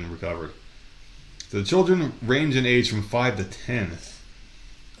also been recovered. The children range in age from 5 to 10.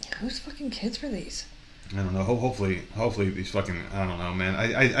 Whose fucking kids were these? I don't know. Hopefully these fucking... I don't know, man.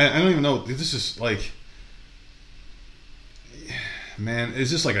 I don't even know. This is like... Man,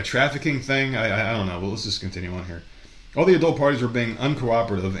 is this like a trafficking thing? I don't know. Well, let's just continue on here. All the adult parties were being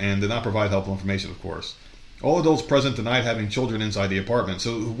uncooperative and did not provide helpful information, of course. All adults present denied having children inside the apartment.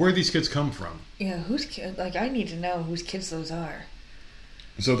 So where do these kids come from? Yeah, whose kids? Like, I need to know whose kids those are.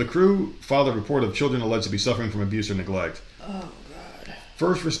 So the crew filed a report of children alleged to be suffering from abuse or neglect. Oh, God.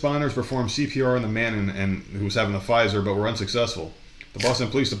 First responders performed CPR on the man and who was having the Pfizer, but were unsuccessful. The Boston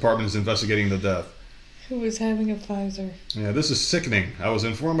Police Department is investigating the death. Who was having a Pfizer? Yeah, this is sickening. I was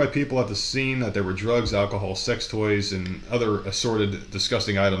informed by people at the scene that there were drugs, alcohol, sex toys, and other assorted,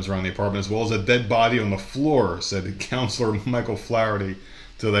 disgusting items around the apartment, as well as a dead body on the floor, said Counselor Michael Flaherty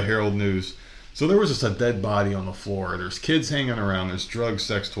to the Herald News. So there was just a dead body on the floor. There's kids hanging around. There's drugs,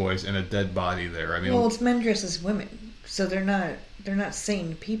 sex toys, and a dead body there. I mean, well, it's men dressed as women, so they're not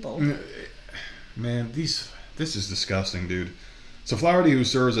sane people. Man, this is disgusting, dude. So Flaherty, who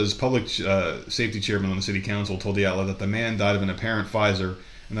serves as public safety chairman on the city council, told the outlet that the man died of an apparent Pfizer,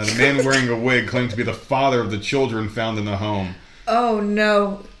 and that a man wearing a wig claimed to be the father of the children found in the home. Oh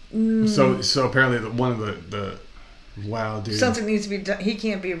no! So apparently one of the wow, dude. Something needs to be done. He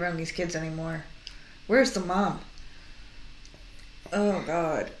can't be around these kids anymore. Where's the mom? Oh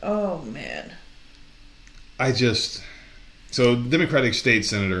God! Oh man! So Democratic State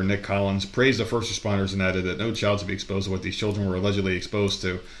Senator Nick Collins praised the first responders and added that no child should be exposed to what these children were allegedly exposed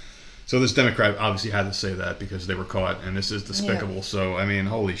to. So this Democrat obviously had to say that because they were caught, and this is despicable. Yeah. So, I mean,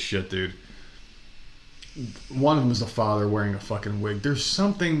 holy shit, dude. One of them is the father wearing a fucking wig. There's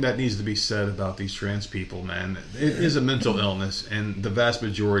something that needs to be said about these trans people, man. It is a mental illness, and the vast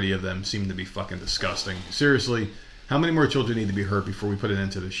majority of them seem to be fucking disgusting. Seriously. How many more children need to be hurt before we put an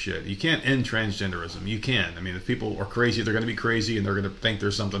end to this shit? You can't end transgenderism. You can. I mean, if people are crazy, they're going to be crazy and they're going to think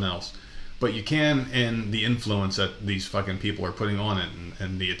there's something else. But you can end the influence that these fucking people are putting on it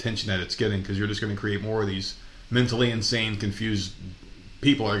and the attention that it's getting, because you're just going to create more of these mentally insane, confused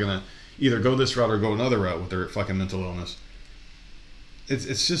people are going to either go this route or go another route with their fucking mental illness.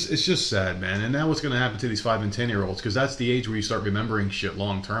 It's just sad, man. And now what's going to happen to these 5 and 10-year-olds? Because that's the age where you start remembering shit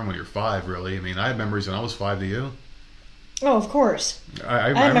long term when you're 5, really. I mean, I have memories when I was 5. Do you? Oh, of course. I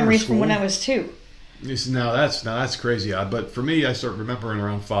have memories from when I was 2. Now that's crazy odd. But for me, I start remembering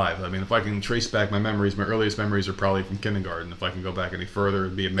around 5. I mean, if I can trace back my memories, my earliest memories are probably from kindergarten. If I can go back any further,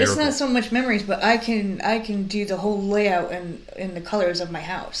 it'd be a miracle. It's not so much memories, but I can do the whole layout and the colors of my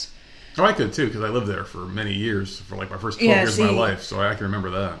house. Oh, I could too, because I lived there for many years, for like my first 12 years of my life, so I can remember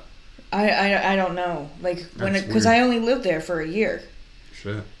that. I don't know, like because I only lived there for a year.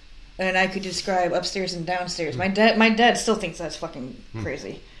 Shit. And I could describe upstairs and downstairs. My dad still thinks that's fucking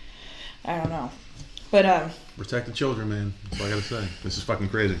crazy. I don't know. But, protect the children, man. That's all I gotta say. This is fucking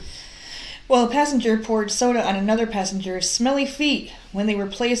crazy. Well, a passenger poured soda on another passenger's smelly feet when they were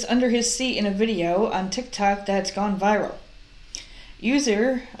placed under his seat in a video on TikTok that's gone viral.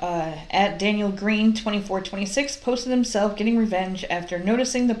 User at Daniel Green 2426 posted himself getting revenge after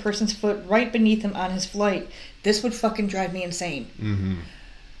noticing the person's foot right beneath him on his flight. This would fucking drive me insane. Mm-hmm.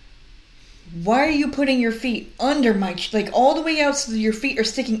 Why are you putting your feet under my... like, all the way out so that your feet are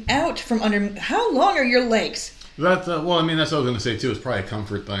sticking out from under... How long are your legs? Well, I mean, that's what I was going to say, too. It's probably a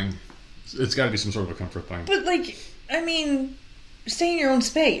comfort thing. It's got to be some sort of a comfort thing. But, like, I mean, stay in your own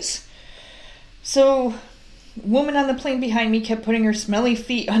space. So, woman on the plane behind me kept putting her smelly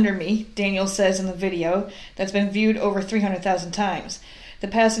feet under me, Daniel says in the video that's been viewed over 300,000 times. The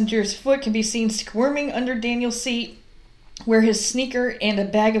passenger's foot can be seen squirming under Daniel's seat, where his sneaker and a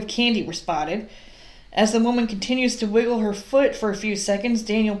bag of candy were spotted. As the woman continues to wiggle her foot for a few seconds,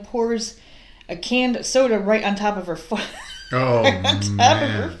 Daniel pours a canned soda right on top of her foot. Oh, on top of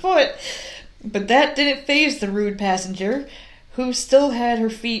her foot. But that didn't faze the rude passenger, who still had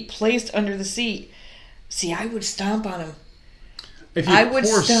her feet placed under the seat. See, I would stomp on him. If you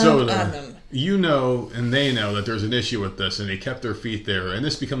pour soda on them, you know and they know that there's an issue with this, and they kept their feet there, and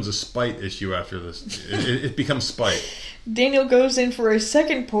this becomes a spite issue after this. It becomes spite. Daniel goes in for a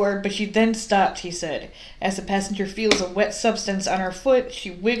second pour, but she then stopped, he said. As the passenger feels a wet substance on her foot, she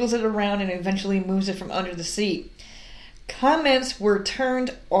wiggles it around and eventually moves it from under the seat. Comments were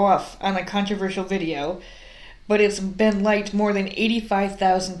turned off on the controversial video, but it's been liked more than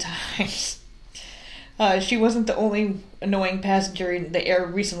 85,000 times. She wasn't the only annoying passenger in the air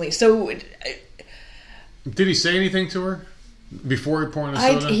recently. So, did he say anything to her before he poured the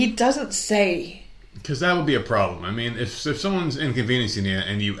soda? He doesn't say. Because that would be a problem. I mean, if someone's inconveniencing you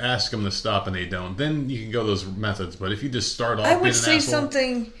and you ask them to stop and they don't, then you can go those methods. But if you just start off, I would say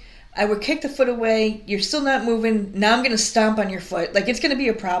something. I would kick the foot away. You're still not moving. Now I'm going to stomp on your foot. Like, it's going to be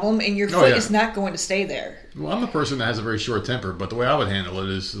a problem, and your foot is not going to stay there. Well, I'm a person that has a very short temper, but the way I would handle it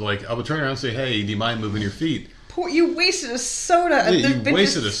is, like, I would turn around and say, hey, do you mind moving your feet? You wasted a soda. Yeah, you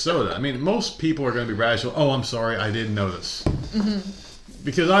wasted a soda. I mean, most people are going to be rational. Oh, I'm sorry, I didn't notice. Mm-hmm.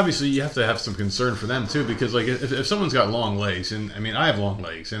 Because obviously you have to have some concern for them, too, because, like, if someone's got long legs, and, I mean, I have long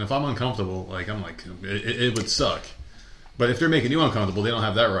legs, and if I'm uncomfortable, like, I'm like, it would suck. But if they're making you uncomfortable, they don't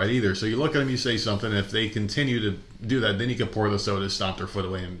have that right either. So you look at them, you say something. If they continue to do that, then you can pour the soda, stomp their foot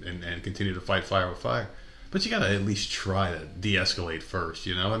away, and continue to fight fire with fire. But you got to at least try to de-escalate first,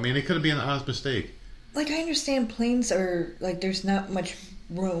 you know? I mean, it could have been an honest mistake. Like, I understand planes are, like, there's not much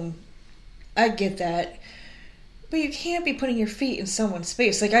room. I get that. But you can't be putting your feet in someone's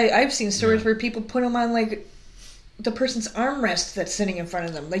space. Like, I've seen stories where people put them on, like, the person's armrest that's sitting in front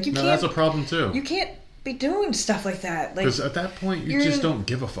of them. Like, you can't... that's a problem, too. You can't be doing stuff like that. Because at that point, you just don't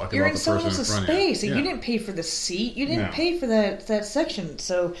give a fuck about the person in front of you. You're in someone else's space, and you didn't pay for the seat. You didn't pay for that section,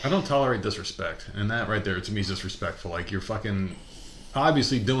 so... I don't tolerate disrespect, and that right there, to me, is disrespectful. Like, you're fucking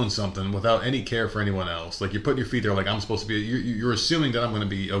obviously doing something without any care for anyone else. Like, you're putting your feet there like, I'm supposed to be... You're assuming that I'm going to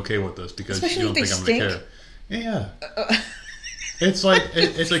be okay with this because especially you don't think I'm going to care. Yeah. It's like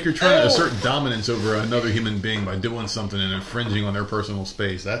you're trying to assert dominance over another human being by doing something and infringing on their personal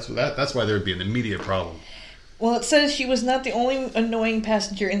space. That's why there would be an immediate problem. Well, it says she was not the only annoying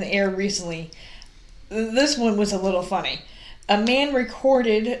passenger in the air recently. This one was a little funny. A man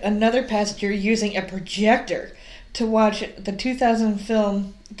recorded another passenger using a projector to watch the 2000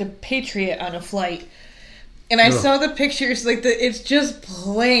 film The Patriot on a flight. And I saw the pictures, like it's just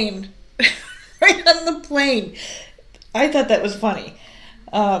plain right on the plane. I thought that was funny.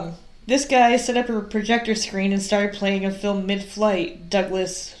 This guy set up a projector screen and started playing a film mid-flight.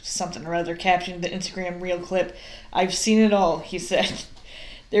 Douglas something or other captioned the Instagram reel clip. "I've seen it all," he said.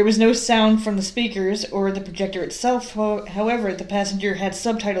 There was no sound from the speakers or the projector itself. However, the passenger had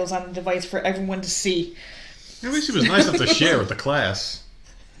subtitles on the device for everyone to see. At least it was nice enough to share with the class.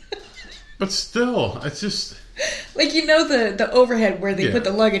 But still, it's just... Like, you know the overhead where they put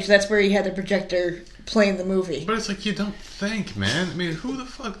the luggage, that's where he had the projector playing the movie. But it's like, you don't think, man. I mean, who the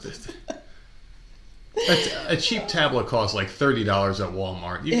fuck... A cheap tablet costs like $30 at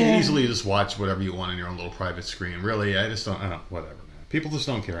Walmart. You can easily just watch whatever you want on your own little private screen. Really, whatever, man. People just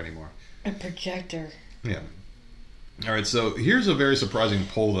don't care anymore. A projector. Yeah. All right, so here's a very surprising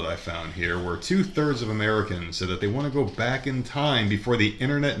poll that I found here where 2/3 of Americans said that they want to go back in time before the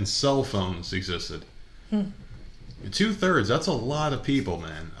internet and cell phones existed. 2/3, that's a lot of people,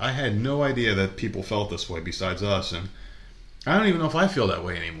 man. I had no idea that people felt this way besides us, and I don't even know if I feel that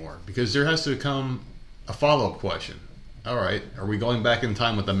way anymore because there has to come a follow-up question. All right, are we going back in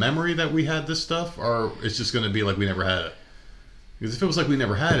time with the memory that we had this stuff, or it's just going to be like we never had it? Because if it was like we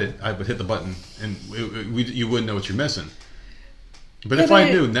never had it, I would hit the button and you wouldn't know what you're missing. But if I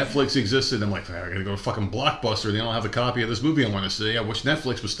knew Netflix existed, I'm like, I gotta go to fucking Blockbuster. They don't have a copy of this movie I want to see. I wish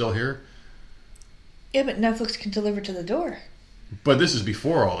Netflix was still here. Yeah, but Netflix can deliver to the door. But this is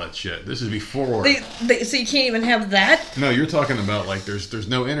before all that shit. This is before. So you can't even have that? No, you're talking about like there's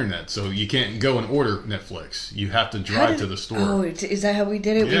no internet, so you can't go and order Netflix. You have to drive to the store. Oh, is that how we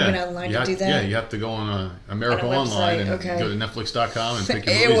did it? Yeah. We went online to do that? Yeah, you have to go on America Online and go to Netflix.com and pick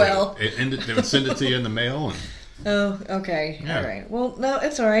your movies. And they would send it to you in the mail. And, oh, okay. Yeah. All right. Well, no,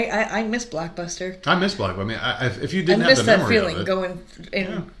 it's all right. I miss Blockbuster. I miss Blockbuster. I mean, if you didn't have the memory of it. I miss that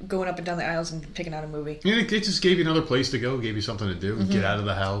feeling, going up and down the aisles and picking out a movie. Yeah, it just gave you another place to go, gave you something to do. Get out of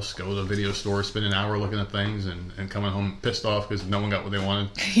the house, go to the video store, spend an hour looking at things, and coming home pissed off because no one got what they wanted.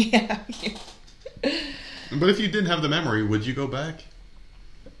 Yeah. But if you didn't have the memory, would you go back?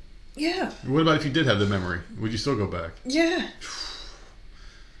 Yeah. What about if you did have the memory? Would you still go back? Yeah.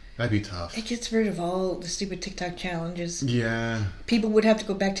 That'd be tough. It gets rid of all the stupid TikTok challenges. Yeah. People would have to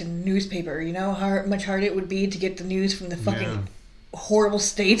go back to newspaper. You know how much harder it would be to get the news from the fucking horrible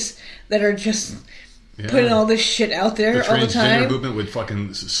states that are just putting all this shit out there all the time. The transgender movement would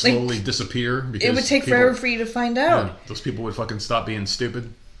fucking slowly disappear. Because it would take forever for you to find out. Yeah, those people would fucking stop being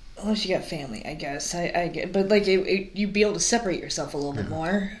stupid. Unless you got family, I guess. I get, but like you'd be able to separate yourself a little bit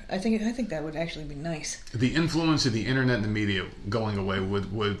more. I think that would actually be nice. The influence of the internet and the media going away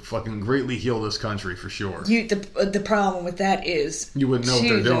would fucking greatly heal this country for sure. The problem with that is you wouldn't know what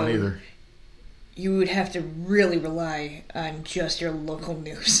they're doing either. You would have to really rely on just your local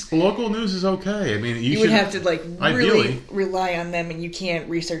news. Local news is okay. I mean, you would have to really rely on them, and you can't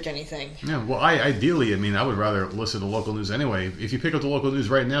research anything. Yeah, well, ideally, I mean, I would rather listen to local news anyway. If you pick up the local news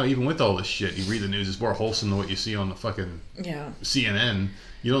right now, even with all this shit, you read the news, it's more wholesome than what you see on the fucking CNN.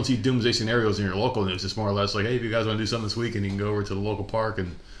 You don't see doomsday scenarios in your local news. It's more or less like, hey, if you guys want to do something this weekend, you can go over to the local park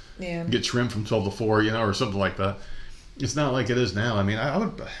and get shrimp from 12 to 4, or something like that. It's not like it is now. I mean, I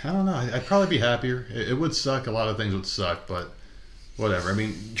don't know. I'd probably be happier. It would suck. A lot of things would suck, but whatever. I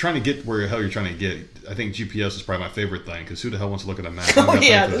mean, trying to get where the hell you're trying to get, I think GPS is probably my favorite thing, because who the hell wants to look at a map? Oh,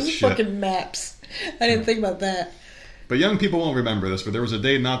 yeah, those are fucking maps. I didn't think about that. But young people won't remember this, but there was a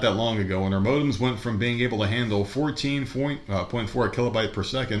day not that long ago when our modems went from being able to handle 14.4 kilobytes per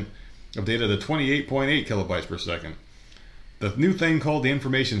second of data to 28.8 kilobytes per second. The new thing called the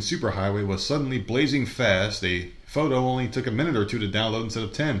information superhighway was suddenly blazing fast. A photo only took a minute or two to download instead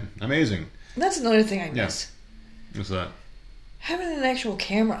of 10. Amazing. That's another thing I miss. What's that? Having an actual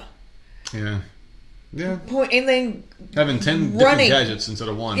camera. Yeah. Yeah. And then having 10 different gadgets instead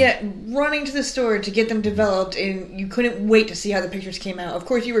of one. Yeah, running to the store to get them developed, and you couldn't wait to see how the pictures came out. Of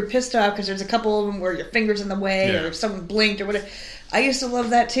course, you were pissed off because there's a couple of them where your finger's in the way or someone blinked or whatever. I used to love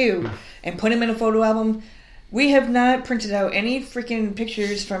that too. And put them in a photo album. We have not printed out any freaking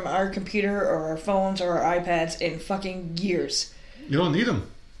pictures from our computer or our phones or our iPads in fucking years. You don't need them.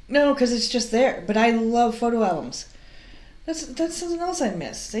 No, because it's just there. But I love photo albums. That's something else I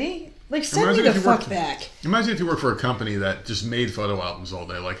miss. See? Like, send me the fuck back. Imagine if you work for a company that just made photo albums all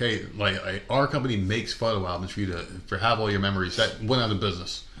day. Like, hey, our company makes photo albums for you to have all your memories. That went out of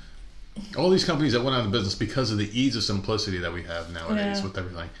business. All these companies that went out of business because of the ease of simplicity that we have nowadays with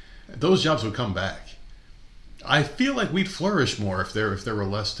everything. Those jobs would come back. I feel like we'd flourish more if there were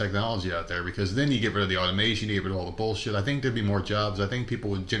less technology out there, because then you get rid of the automation, you get rid of all the bullshit. I think there'd be more jobs. I think people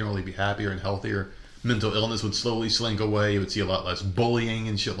would generally be happier and healthier. Mental illness would slowly slink away. You would see a lot less bullying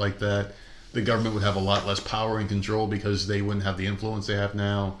and shit like that. The government would have a lot less power and control because they wouldn't have the influence they have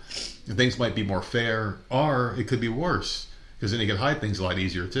now. And things might be more fair, or it could be worse, because then you could hide things a lot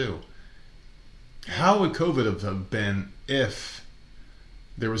easier too. How would COVID have been if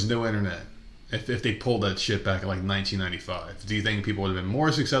there was no internet? If they pulled that shit back in like 1995, do you think people would have been more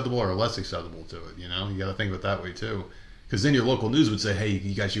acceptable or less acceptable to it? You got to think of it that way too. Because then your local news would say, hey,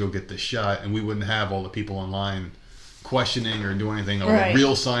 you guys should go get this shot, and we wouldn't have all the people online questioning or doing anything. Or the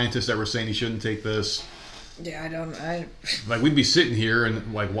real scientists that were saying you shouldn't take this. Yeah, like, we'd be sitting here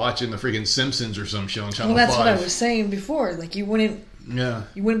and like watching the freaking Simpsons or some show on Channel 5. Well, that's what I was saying before. Like, you wouldn't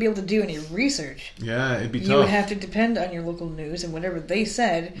be able to do any research. Yeah, it'd be tough. You would have to depend on your local news and whatever they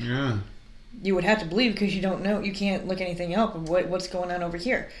said. Yeah. you would have to believe because you don't know. You can't look anything up of what's going on over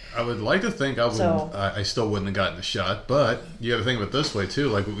here. I would like to think I still wouldn't have gotten a shot, but you got to think of it this way too.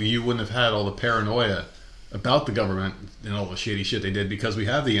 Like, you wouldn't have had all the paranoia about the government and all the shady shit they did because we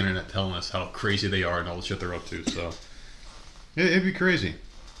have the internet telling us how crazy they are and all the shit they're up to. So it'd be crazy.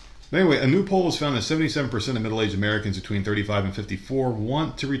 Anyway, a new poll has found that 77% of middle-aged Americans between 35 and 54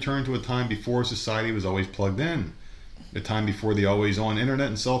 want to return to a time before society was always plugged in. A time before the always-on internet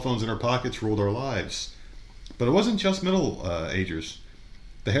and cell phones in our pockets ruled our lives. But it wasn't just middle-agers.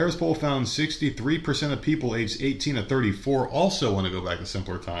 The Harris poll found 63% of people aged 18 to 34 also want to go back to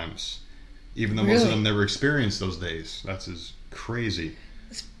simpler times, even though most of them never experienced those days. That's just crazy.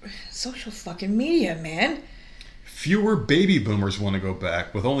 It's social fucking media, man. Fewer baby boomers want to go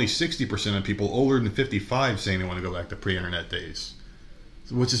back, with only 60% of people older than 55 saying they want to go back to pre-internet days.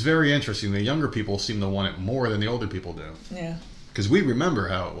 Which is very interesting. The younger people seem to want it more than the older people do. Yeah. Because we remember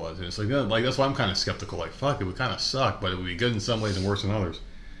how it was. And it's like that's why I'm kind of skeptical. Like, fuck, it would kind of suck, but it would be good in some ways and worse in others.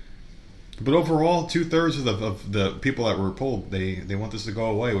 But overall, 2/3 of the people that were polled, they want this to go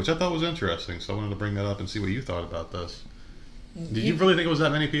away, which I thought was interesting. So I wanted to bring that up and see what you thought about this. Did you really think it was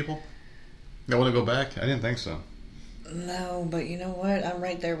that many people that want to go back? I didn't think so. No, but you know what? I'm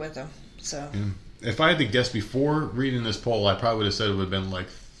right there with them. So. Yeah. If I had to guess before reading this poll, I probably would have said it would have been like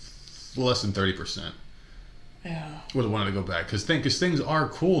less than 30%. Yeah. Would have wanted to go back. Because things are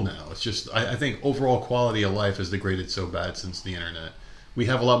cool now. It's just, I think overall quality of life has degraded so bad since the internet. We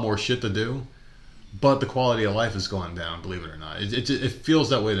have a lot more shit to do, but the quality of life has gone down, believe it or not. It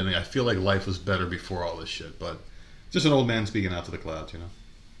feels that way to me. I feel like life was better before all this shit, but just an old man speaking out to the clouds, you know?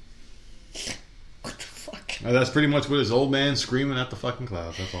 What the fuck? That's pretty much what it is. Old man screaming at the fucking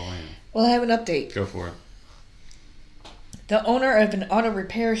clouds. That's all I am. Well, I have an update. Go for it. The owner of an auto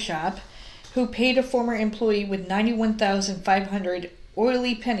repair shop who paid a former employee with 91,500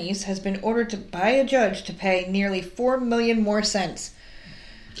 oily pennies has been ordered by a judge to pay nearly 4 million more cents.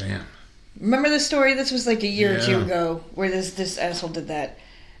 Damn. Remember the story? This was like a year or two ago where this asshole did that.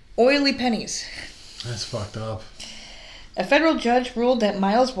 Oily pennies. That's fucked up. A federal judge ruled that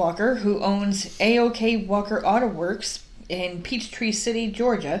Miles Walker, who owns AOK Walker Auto Works in Peachtree City,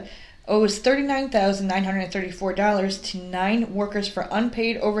 Georgia, owes $39,934 to 9 workers for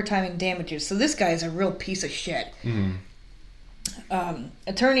unpaid overtime and damages. So this guy is a real piece of shit. Mm-hmm.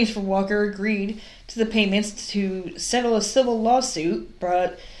 Attorneys for Walker agreed to the payments to settle a civil lawsuit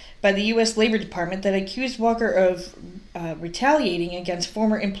brought by the U.S. Labor Department that accused Walker of retaliating against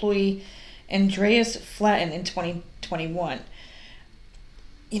former employee Andreas Flatten in 2021.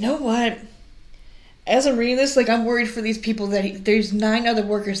 You know what? As I'm reading this, I'm worried for these people that there's 9 other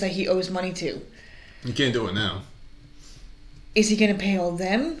workers that he owes money to. You can't do it now. Is he going to pay all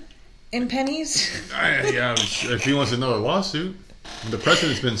them in pennies? Yeah, if he wants another lawsuit. The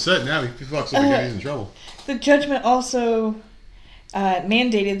precedent's been set now. If he fucks up again, he's in trouble. The judgment also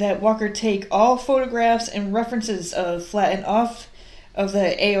mandated that Walker take all photographs and references of Flatten off of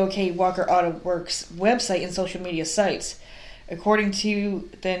the AOK Walker Auto Works website and social media sites. According to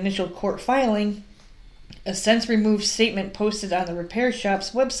the initial court filing, a since-removed statement posted on the repair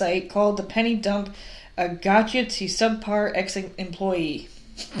shop's website called the penny dump a gotcha to subpar ex-employee.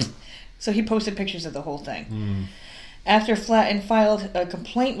 So he posted pictures of the whole thing. Mm. After Flatten filed a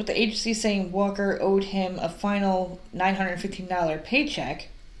complaint with the agency saying Walker owed him a final $915 paycheck,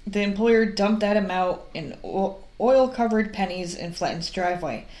 the employer dumped that amount in oil-covered pennies in Flatten's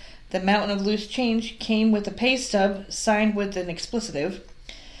driveway. The mountain of loose change came with a pay stub signed with an explicitive.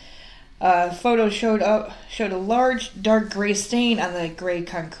 Photos showed a large dark gray stain on the gray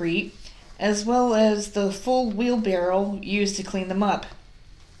concrete, as well as the full wheelbarrow used to clean them up.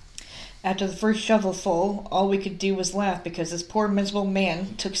 After the first shovelful, all we could do was laugh because this poor miserable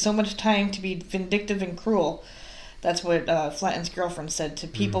man took so much time to be vindictive and cruel. That's what Flatten's girlfriend said to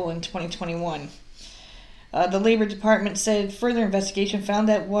People in 2021. The Labor Department said further investigation found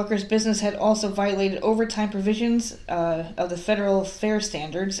that Walker's business had also violated overtime provisions of the Federal Fair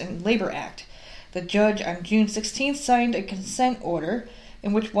Standards and Labor Act. The judge on June 16th signed a consent order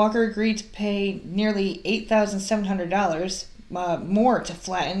in which Walker agreed to pay nearly $8,700 more to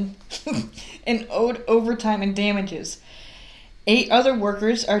Flatten and owed overtime and damages. 8 other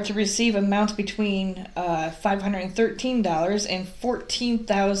workers are to receive amounts between $513 and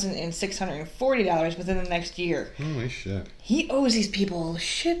 $14,640 within the next year. Holy shit. He owes these people a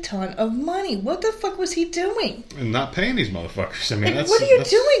shit ton of money. What the fuck was he doing? And not paying these motherfuckers. I mean, what are you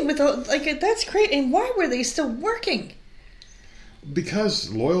doing with that's great. And why were they still working?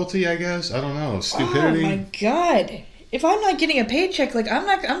 Because loyalty, I guess. I don't know. Stupidity. Oh my god. If I'm not getting a paycheck,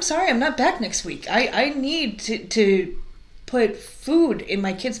 I'm sorry, I'm not back next week. I need to put food in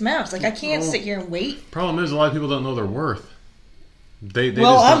my kids' mouths. Like, I can't sit here and wait. Problem is, a lot of people don't know their worth. They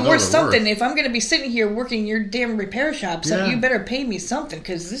well, just don't I'm know worth their something. worth. If I'm going to be sitting here working your damn repair shop, so you better pay me something,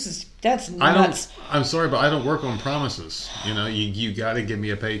 because that's nuts. I'm sorry, but I don't work on promises. You know, you got to give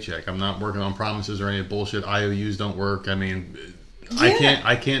me a paycheck. I'm not working on promises or any bullshit. IOUs don't work. I mean,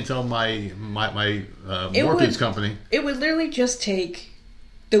 I can't tell my mortgage company. It would literally just take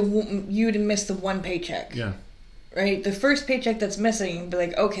you to miss the one paycheck. Yeah. Right? The first paycheck that's missing, be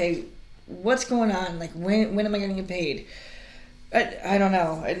like, okay, what's going on? Like, when am I going to get paid? I don't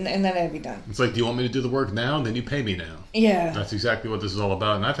know. And then I'd be done. It's like, do you want me to do the work now? Then you pay me now. Yeah. That's exactly what this is all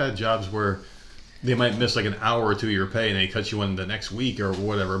about. And I've had jobs where they might miss like an hour or two of your pay and they cut you in the next week or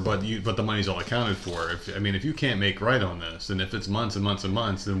whatever, but the money's all accounted for. If you can't make right on this, and if it's months and months and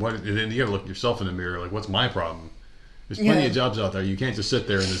months, then you got to look yourself in the mirror. Like, what's my problem? There's plenty of jobs out there. You can't just sit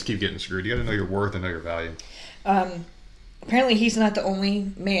there and just keep getting screwed. You got to know your worth and know your value. Apparently, he's not the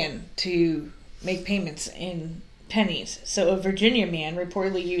only man to make payments in pennies. So a Virginia man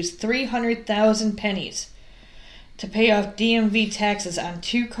reportedly used 300,000 pennies to pay off DMV taxes on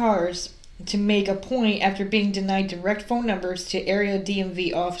 2 cars to make a point after being denied direct phone numbers to area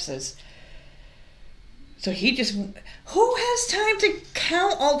DMV offices. So he just... Who has time to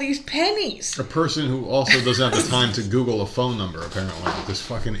count all these pennies? A person who also doesn't have the time to Google a phone number, apparently. This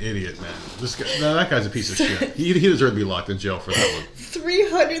fucking idiot, man. That guy's a piece of shit. He deserves to be locked in jail for that one.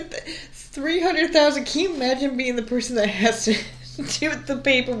 300,000. Can you imagine being the person that has to do the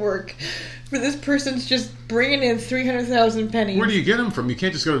paperwork for this person's just bringing in 300,000 pennies? Where do you get them from? You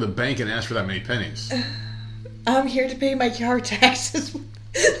can't just go to the bank and ask for that many pennies. I'm here to pay my car taxes.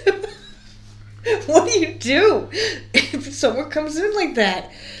 What do you do if someone comes in like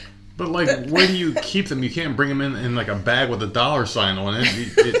that? But, like, where do you keep them? You can't bring them in like a bag with a dollar sign on it.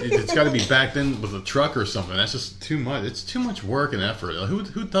 It's got to be backed in with a truck or something. That's just too much. It's too much work and effort.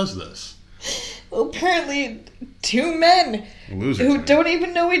 Who does this? Well, apparently 2 men who don't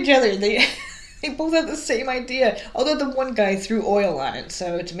even know each other. They both have the same idea. Although the one guy threw oil on it,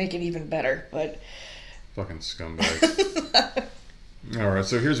 so to make it even better. But fucking scumbags. Alright,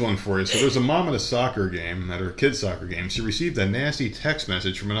 so here's one for you. So there's a mom at a soccer game, at her kid's soccer game. She received a nasty text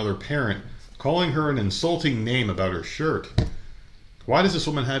message from another parent calling her an insulting name about her shirt. Why does this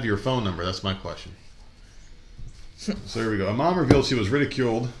woman have your phone number? That's my question. So here we go. A mom revealed she was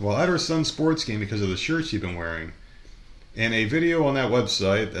ridiculed while at her son's sports game because of the shirt she'd been wearing. In a video on that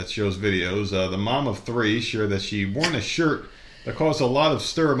website that shows videos, the mom of 3 shared that she worn a shirt that caused a lot of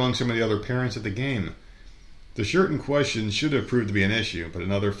stir among some of the other parents at the game. The shirt in question should have proved to be an issue, but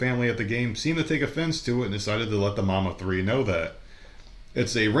another family at the game seemed to take offense to it and decided to let the mom of 3 know that.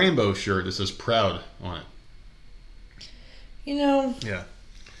 It's a rainbow shirt that says proud on it. You know... Yeah.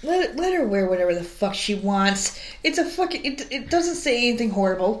 Let her wear whatever the fuck she wants. It's a fucking... It doesn't say anything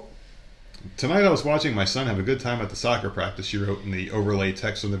horrible. Tonight I was watching my son have a good time at the soccer practice, she wrote in the overlay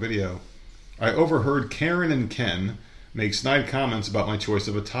text on the video. I overheard Karen and Ken make snide comments about my choice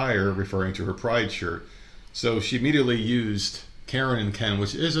of attire, referring to her pride shirt. So she immediately used Karen and Ken,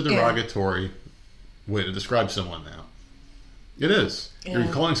 which is a derogatory way to describe someone now. It is. Yeah.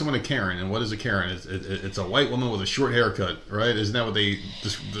 You're calling someone a Karen, and what is a Karen? It's a white woman with a short haircut, right? Isn't that what they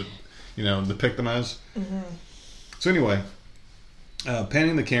depict them as? Mm-hmm. So anyway,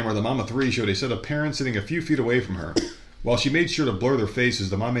 panning the camera, the mom of 3 showed a set of parents sitting a few feet away from her. While she made sure to blur their faces,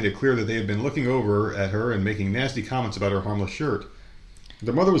 the mom made it clear that they had been looking over at her and making nasty comments about her harmless shirt.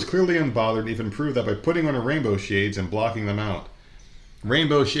 The mother was clearly unbothered and even proved that by putting on her rainbow shades and blocking them out.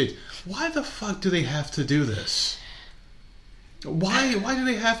 Rainbow shades. Why the fuck do they have to do this? Why do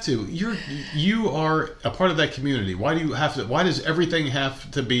they have to? You are a part of that community. Why do you have to? Why does everything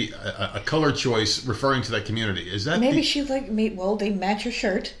have to be a color choice referring to that community? Is that maybe she they match her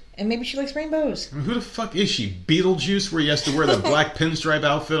shirt. And maybe she likes rainbows. I mean, who the fuck is she? Beetlejuice, where he has to wear that black pinstripe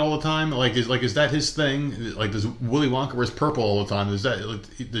outfit all the time? Is that his thing? Like, does Willy Wonka wears purple all the time? Is that,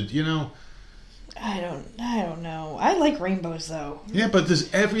 you know? I don't know. I like rainbows, though. Yeah, but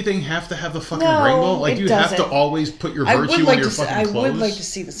does everything have to have the fucking rainbow? Like, do you have to always put your virtue in your fucking clothes? I would like to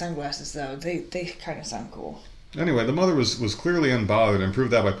see the sunglasses, though. They kind of sound cool. Anyway, the mother was clearly unbothered and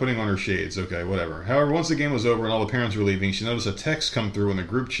proved that by putting on her shades. Okay, whatever. However, once the game was over and all the parents were leaving, she noticed a text come through in the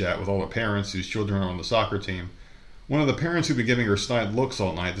group chat with all the parents whose children are on the soccer team. One of the parents who'd been giving her snide looks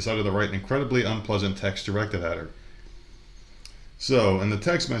all night decided to write an incredibly unpleasant text directed at her. So, in the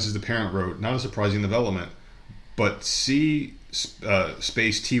text message, the parent wrote, not a surprising development, but C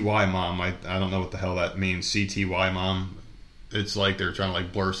space TY mom. I don't know what the hell that means. CTY mom. It's like they're trying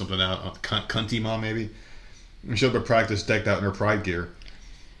to blur something out. Cunty mom, maybe. And showed up at practice decked out in her pride gear.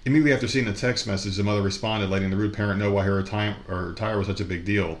 Immediately after seeing the text message, the mother responded, letting the rude parent know why her tire was such a big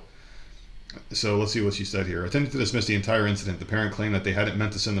deal. So let's see what she said here. Attempting to dismiss the entire incident, the parent claimed that they hadn't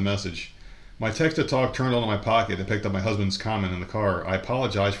meant to send the message. My text-to-talk turned on in my pocket and picked up my husband's comment in the car. I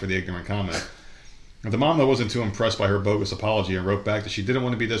apologized for the ignorant comment. The mom, though, wasn't too impressed by her bogus apology and wrote back that she didn't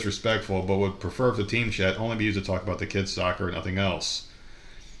want to be disrespectful, but would prefer if the team chat only be used to talk about the kids' soccer and nothing else.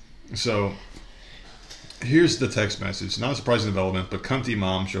 So, here's the text message. Not a surprising development, but cunty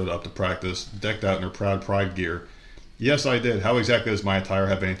mom showed up to practice, decked out in her proud pride gear. Yes, I did. How exactly does my attire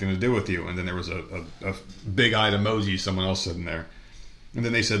have anything to do with you? And then there was a big-eyed emoji someone else said in there. And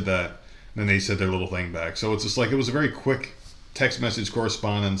then they said that. And then they said their little thing back. So it's just like, it was a very quick text message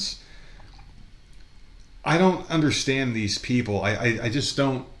correspondence. I don't understand these people. I just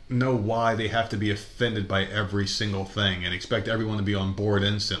don't know why they have to be offended by every single thing and expect everyone to be on board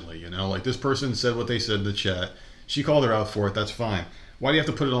instantly, you know? Like, this person said what they said in the chat. She called her out for it. That's fine. Why do you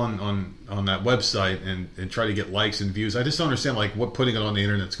have to put it on that website and try to get likes and views? I just don't understand, like, what putting it on the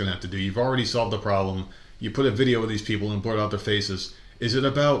internet's going to have to do. You've already solved the problem. You put a video of these people and blur out their faces. Is it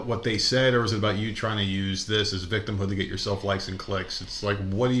about what they said, or is it about you trying to use this as victimhood to get yourself likes and clicks? It's like,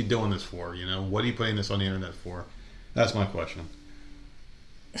 what are you doing this for? You know, what are you putting this on the internet for? That's my question.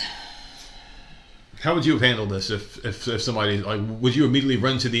 How would you have handled this if somebody, like, would you immediately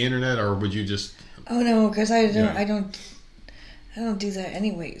run to the internet, or would you just? Oh no, because I don't do that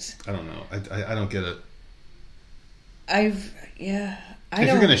anyways. I don't know. I don't get it. If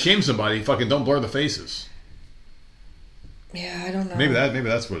you're gonna shame somebody, fucking don't blur the faces. Yeah, I don't know. Maybe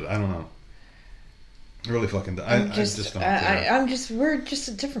that's what, I don't know. Really fucking, I just don't care. We're just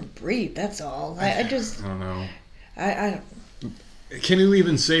a different breed, that's all. I don't know. I don't. Can you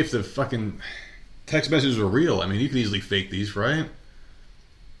even say if the fucking text messages are real? I mean, you can easily fake these, right?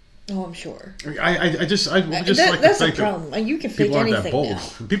 Oh, I'm sure. That's the problem. Like, you can fake anything now.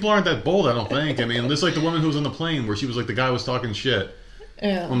 People aren't that bold, I don't think. I mean, just like the woman who was on the plane where she was like, the guy was talking shit.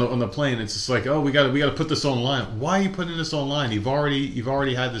 Yeah. On the plane, it's just like, oh, we got to put this online. Why are you putting this online? You've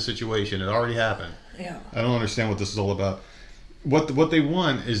already had the situation. It already happened. Yeah. I don't understand what this is all about. What they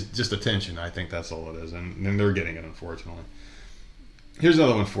want is just attention. I think that's all it is, and they're getting it, unfortunately. Here's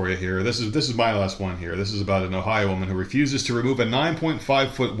another one for you here. This is my last one here. This is about an Ohio woman who refuses to remove a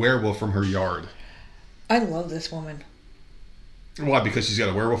 9.5-foot werewolf from her yard. I love this woman. Why? Because she's got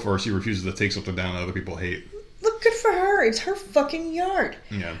a werewolf, or she refuses to take something down that other people hate? Look, good for her. It's her fucking yard.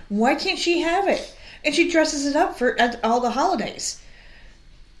 Yeah. Why can't she have it? And she dresses it up at all the holidays.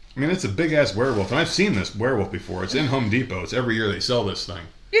 I mean, it's a big-ass werewolf. And I've seen this werewolf before. It's in Home Depot. It's every year they sell this thing.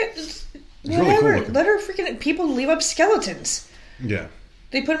 Yeah, it's really cool looking. Let her freaking... People leave up skeletons. Yeah.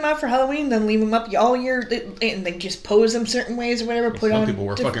 They put them out for Halloween, then leave them up all year, and they just pose them certain ways or whatever. Some people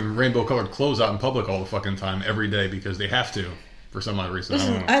wear fucking rainbow-colored clothes out in public all the fucking time, every day, because they have to. For some odd reason.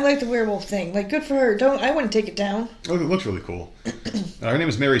 Listen, I like the werewolf thing. Like, good for her. I wouldn't take it down. Oh, it looks really cool. Her name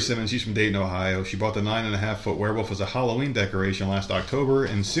is Mary Simmons. She's from Dayton, Ohio. She bought the 9.5-foot werewolf as a Halloween decoration last October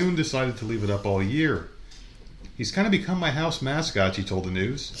and soon decided to leave it up all year. He's kind of become my house mascot, she told the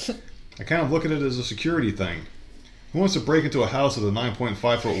news. I kind of look at it as a security thing. Who wants to break into a house with a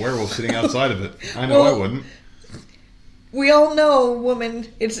 9.5-foot werewolf sitting outside of it? I know I wouldn't. We all know, woman,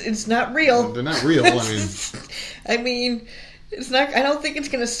 it's not real. They're not real. I mean... It's not. I don't think it's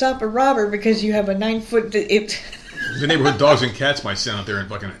going to stop a robber because you have a 9-foot. The neighborhood dogs and cats might stand out there and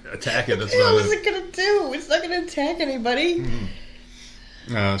fucking attack it. That's what is it going to do? It's not going to attack anybody.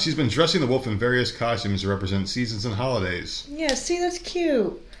 Mm-hmm. She's been dressing the wolf in various costumes to represent seasons and holidays. Yeah, see, that's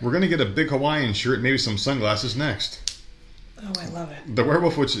cute. We're going to get a big Hawaiian shirt and maybe some sunglasses next. Oh, I love it. The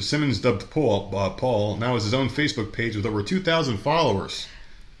werewolf, which Simmons dubbed Paul, now has his own Facebook page with over 2,000 followers.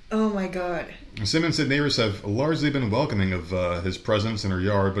 Oh my God. Simmons said neighbors have largely been welcoming of his presence in her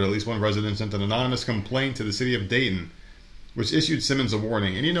yard, but at least one resident sent an anonymous complaint to the city of Dayton, which issued Simmons a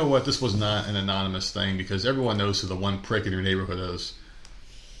warning. And you know what? This was not an anonymous thing, because everyone knows who the one prick in your neighborhood is.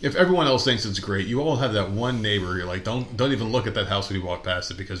 If everyone else thinks it's great, you all have that one neighbor. You're like, don't even look at that house when you walk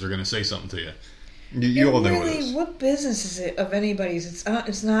past it, because they're going to say something to you. You all know what it is. What business is it of anybody's?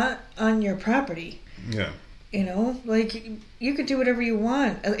 It's not on your property. Yeah. You know, like, you could do whatever you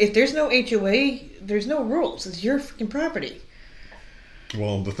want. If there's no HOA, there's no rules. It's your freaking property.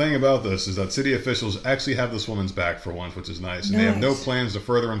 Well, the thing about this is that city officials actually have this woman's back for once, which is nice. And they have no plans to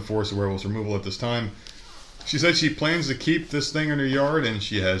further enforce the werewolf's removal at this time. She said she plans to keep this thing in her yard, and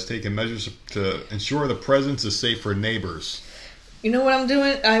she has taken measures to ensure the presence is safe for neighbors. You know what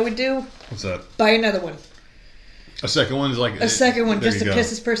I would do? What's that? Buy another one. A second one is like... A second one just to piss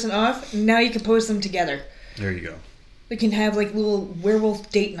this person off. Now you can pose them together. There you go. We can have like little werewolf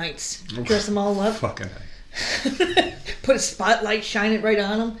date nights. Dress them all up. Fucking put a spotlight, shine it right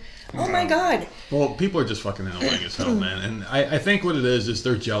on them. Oh my God. Well, people are just fucking annoying as hell, man. And I think what it is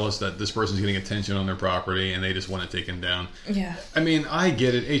they're jealous that this person's getting attention on their property and they just want it taken down. Yeah. I mean, I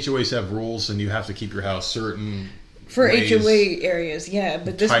get it. HOAs have rules and you have to keep your house certain for ways, HOA areas, yeah.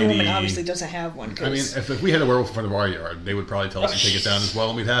 But this tidy. woman obviously doesn't have one. I mean, if we had a werewolf in front of our yard, they would probably tell us to take it down as well,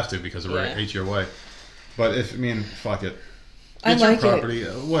 and we'd have to because of our HOA. But fuck it. I It's like your property.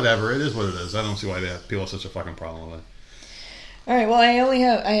 Whatever. It is what it is. I don't see why people have such a fucking problem with it. All right, well, I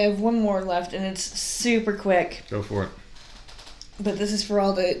have one more left, and it's super quick. Go for it. But this is for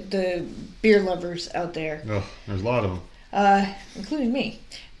all the beer lovers out there. Oh, there's a lot of them. Including me.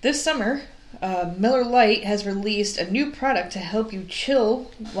 This summer, Miller Lite has released a new product to help you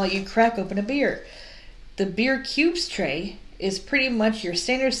chill while you crack open a beer. The Beer Cubes tray is pretty much your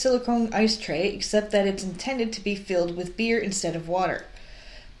standard silicone ice tray, except that it's intended to be filled with beer instead of water.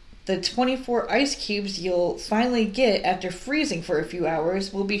 The 24 ice cubes you'll finally get after freezing for a few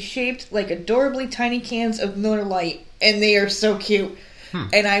hours will be shaped like adorably tiny cans of Miller Lite, and they are so cute.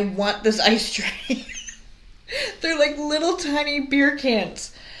 And I want this ice tray. They're like little tiny beer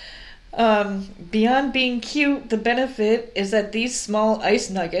cans. Beyond being cute, the benefit is that these small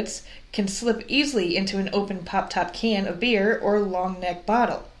ice nuggets can slip easily into an open pop-top can of beer or long neck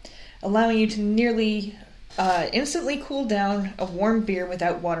bottle, allowing you to nearly instantly cool down a warm beer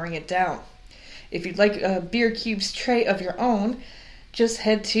without watering it down. If you'd like a Beer Cubes tray of your own, just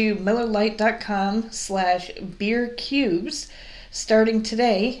head to MillerLite.com/beercubes starting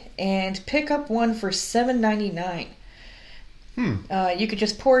today and pick up one for $7.99. You could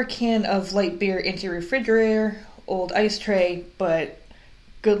just pour a can of light beer into your refrigerator, old ice tray, but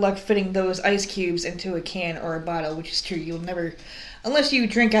good luck fitting those ice cubes into a can or a bottle, which is true. You'll never, unless you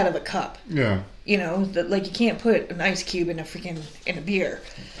drink out of a cup. Yeah. You know, like you can't put an ice cube in a beer.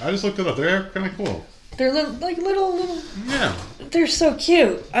 I just looked it up. They're kind of cool. They're little. Yeah. They're so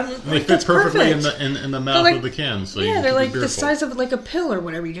cute. They fit perfectly in the mouth of the can. So they're like the size of like a pill or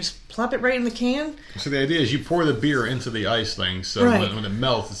whatever. You just plop it right in the can. So the idea is you pour the beer into the ice thing, so when it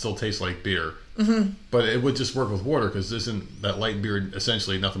melts, it still tastes like beer. Mm-hmm. But it would just work with water because isn't that light beer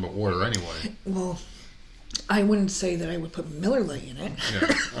essentially nothing but water anyway? Well, I wouldn't say that I would put Miller Lite in it.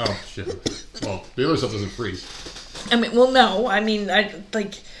 Yeah. Oh shit. Well, the other stuff doesn't freeze. I mean, well, no. I mean, I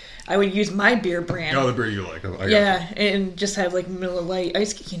would use my beer brand. Oh, the beer you like. And just have like Miller Lite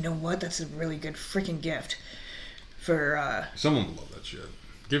ice. You know what? That's a really good freaking gift for. Someone would love that shit.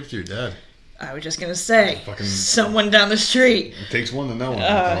 Give it to your dad. I was just gonna say, someone down the street. It takes one to know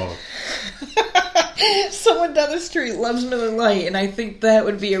one. Someone down the street loves Miller Lite, and I think that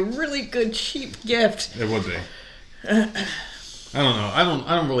would be a really good cheap gift. It would be. I don't know. I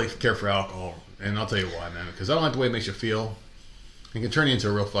don't really care for alcohol, and I'll tell you why, man. Because I don't like the way it makes you feel. It can turn you into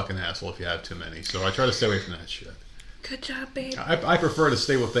a real fucking asshole if you have too many. So I try to stay away from that shit. Good job, babe. I prefer to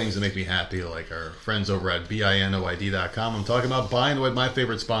stay with things that make me happy, like our friends over at BINOID.com. I'm talking about Binoid, my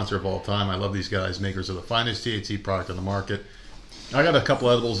favorite sponsor of all time. I love these guys, makers of the finest THC product on the market. I got a couple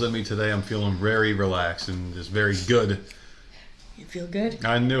edibles in me today. I'm feeling very relaxed and just very good. You feel good?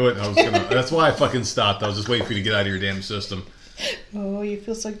 I knew it. That's why I fucking stopped. I was just waiting for you to get out of your damn system. Oh, you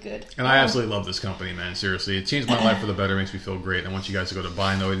feel so good. And I absolutely love this company, man. Seriously. It changed my life for the better. It makes me feel great. I want you guys to go to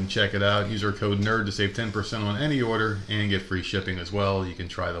Binoid and check it out. Use our code NERD to save 10% on any order and get free shipping as well. You can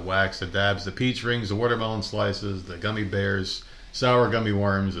try the wax, the dabs, the peach rings, the watermelon slices, the gummy bears, sour gummy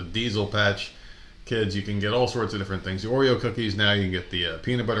worms, a diesel patch. Kids, you can get all sorts of different things. The Oreo cookies, now you can get the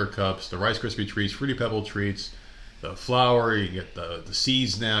peanut butter cups, the Rice Krispie treats, Fruity Pebble treats, the flour, you can get the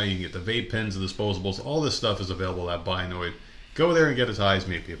seeds now, you can get the vape pens, the disposables. All this stuff is available at Binoid. Go there and get as high as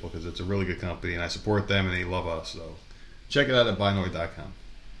me, people, because it's a really good company, and I support them, and they love us. So check it out at Binoid.com.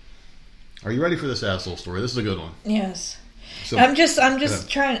 Are you ready for this asshole story? This is a good one. Yes. So, I'm just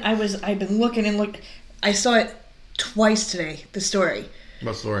trying. I've been looking and looked. I saw it twice today. The story.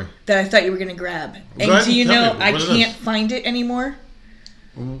 What story? That I thought you were going to grab. And do you know I can't find it anymore?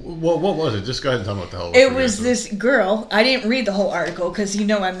 What was it? Just go ahead and tell me what the hell it was. This girl. I didn't read the whole article because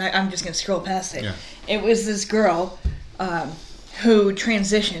I'm just going to scroll past it. Yeah. It was this girl who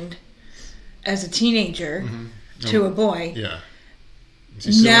transitioned as a teenager to a boy. Yeah.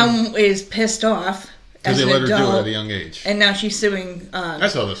 Now is pissed off because they let her do it at a young age, and now she's suing. I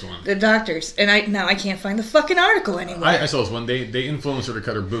saw this one. The doctors, and I can't find the fucking article anymore. I saw this one. They influenced her to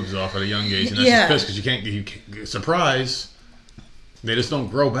cut her boobs off at a young age, and that's just pissed because you can't surprise. They just don't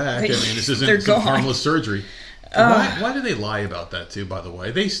grow back. I mean, this isn't some harmless surgery. Why do they lie about that too? By the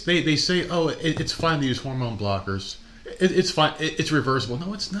way, they say, oh, it's fine to use hormone blockers. It's fine. It's reversible.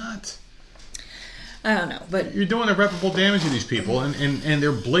 No, it's not. I don't know, but you're doing irreparable damage to these people, and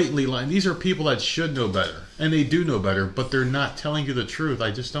they're blatantly lying. These are people that should know better, and they do know better, but they're not telling you the truth. I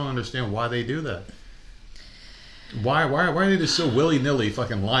just don't understand why they do that. Why are they just so willy-nilly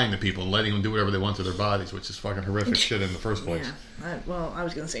fucking lying to people and letting them do whatever they want to their bodies, which is fucking horrific shit in the first place. Yeah. I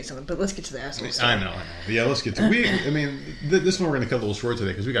was going to say something, but let's get to the assholes. I know. Yeah, let's get to this one we're going to cut a little short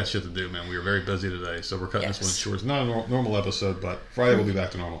today because we got shit to do, man. We were very busy today, so we're cutting this one short. It's not a normal episode, but Friday we'll be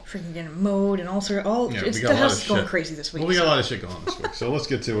back to normal. Freaking getting mowed and it's the house going crazy this week. Well, we got a lot of shit going on this week, so let's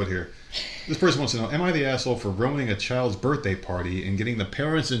get to it here. This person wants to know, am I the asshole for ruining a child's birthday party and getting the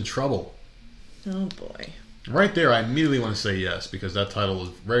parents in trouble? Oh, boy. Right there, I immediately want to say yes, because that title is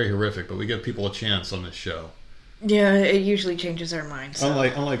very horrific, but we give people a chance on this show. Yeah, it usually changes our minds. So.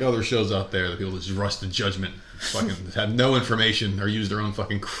 Unlike other shows out there, that people just rush to judgment, fucking have no information, or use their own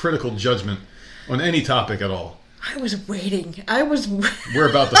fucking critical judgment on any topic at all. I was waiting. We're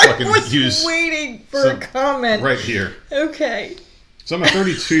about to fucking waiting for a comment. Right here. Okay. So I'm a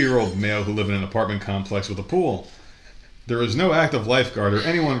 32-year-old male who lives in an apartment complex with a pool. There is no active lifeguard or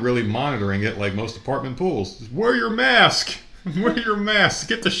anyone really monitoring it like most apartment pools. Wear your mask! Wear your mask!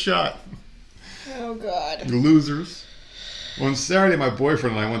 Get the shot! Oh, God. You losers. On Saturday, my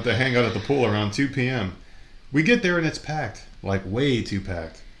boyfriend and I went to hang out at the pool around 2 p.m. We get there and it's packed. Like, way too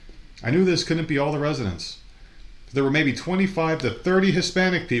packed. I knew this couldn't be all the residents. There were maybe 25 to 30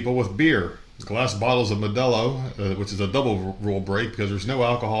 Hispanic people with beer. Glass bottles of Modelo, which is a double rule break because there's no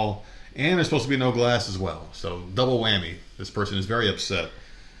alcohol. And there's supposed to be no glass as well. So, double whammy. This person is very upset.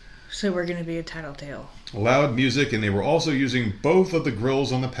 So we're going to be a tattletale. Loud music, and they were also using both of the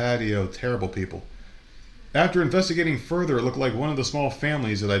grills on the patio. Terrible people. After investigating further, it looked like one of the small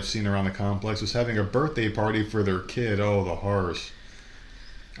families that I've seen around the complex was having a birthday party for their kid. Oh, the horrors.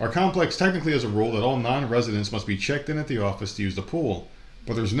 Our complex technically has a rule that all non-residents must be checked in at the office to use the pool.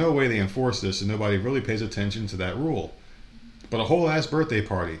 But there's no way they enforce this, and nobody really pays attention to that rule. But a whole-ass birthday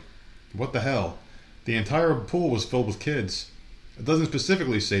party. What the hell? The entire pool was filled with kids. It doesn't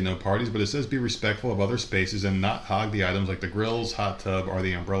specifically say no parties, but it says be respectful of other spaces and not hog the items like the grills, hot tub, or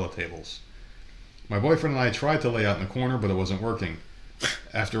the umbrella tables. My boyfriend and I tried to lay out in the corner, but it wasn't working.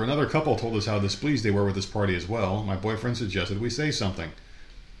 After another couple told us how displeased they were with this party as well, my boyfriend suggested we say something.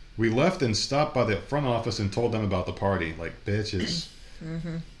 We left and stopped by the front office and told them about the party. Like, bitches.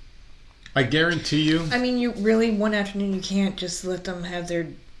 Mm-hmm. I guarantee you... I mean, you really, one afternoon, you can't just let them have their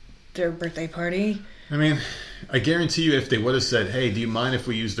birthday party. I mean, I guarantee you if they would have said, hey, do you mind if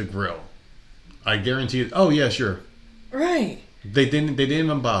we use the grill? I guarantee you, oh yeah, sure. Right. They didn't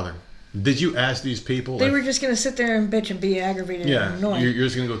even bother. Did you ask these people? They were just going to sit there and bitch and be aggravated and annoying. You're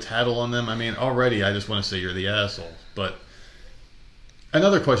just going to go tattle on them? I mean, already I just want to say you're the asshole. But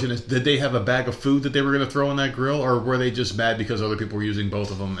another question is, did they have a bag of food that they were going to throw on that grill, or were they just mad because other people were using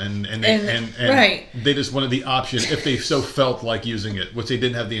both of them and right. They just wanted the option if they so felt like using it, which they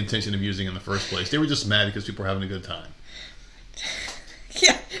didn't have the intention of using in the first place. They were just mad because people were having a good time.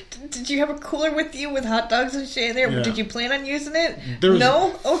 Yeah. Did you have a cooler with you with hot dogs and shit in there? Yeah. Did you plan on using it?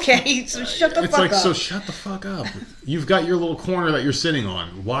 No? Okay, so shut the fuck up. So shut the fuck up. You've got your little corner that you're sitting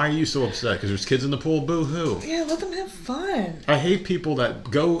on. Why are you so upset? Because there's kids in the pool? Boo-hoo. Yeah, let them have fun. I hate people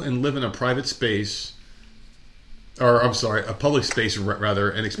that go and live in a private space, or I'm sorry, a public space rather,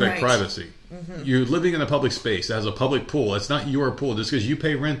 and expect privacy. Mm-hmm. You're living in a public space that has a public pool. It's not your pool. Just because you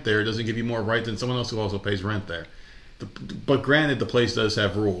pay rent there doesn't give you more right than someone else who also pays rent there. But granted, the place does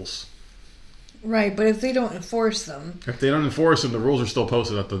have rules. Right, but if they don't enforce them... If they don't enforce them, the rules are still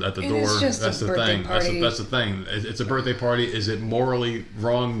posted at the door. It's just that's a the birthday thing. Party. That's the thing. It's a birthday party. Is it morally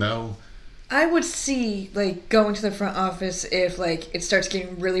wrong? No. I would see, like, going to the front office if, like, it starts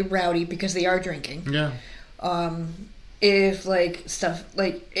getting really rowdy because they are drinking. Yeah. If, like, stuff...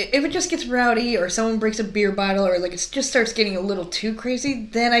 Like, if it just gets rowdy or someone breaks a beer bottle or, like, it just starts getting a little too crazy,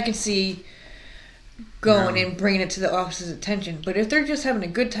 then I can see... going and bringing it to the office's attention. But if they're just having a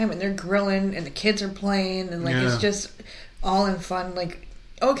good time and they're grilling and the kids are playing and like it's just all in fun, like,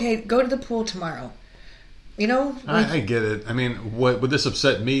 okay, go to the pool tomorrow. You know? Like, I get it. I mean, would this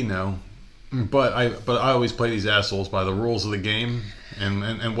upset me? No. But I always play these assholes by the rules of the game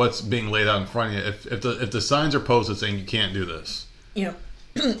and what's being laid out in front of you. If the signs are posted saying you can't do this. You know.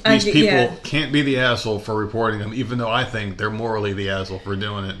 These people can't be the asshole for reporting them, even though I think they're morally the asshole for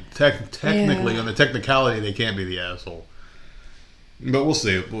doing it. Technically, on the technicality, they can't be the asshole. But we'll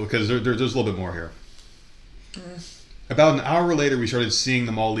see, because there's a little bit more here. About an hour later, we started seeing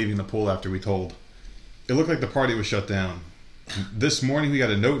them all leaving the pool after we told. It looked like the party was shut down. This morning, we got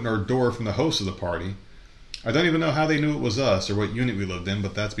a note in our door from the host of the party. I don't even know how they knew it was us or what unit we lived in,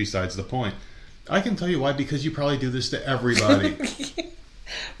 but that's besides the point. I can tell you why, because you probably do this to everybody.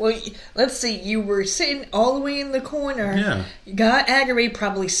 Well, let's see. You were sitting all the way in the corner. Yeah. Got aggravated.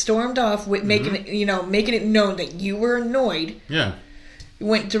 Probably stormed off with making it, making it known that you were annoyed. Yeah. You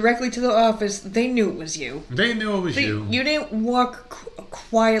went directly to the office. They knew it was you. They knew it was you. You didn't walk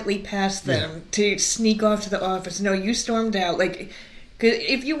quietly past them to sneak off to the office. No, you stormed out. Like, cause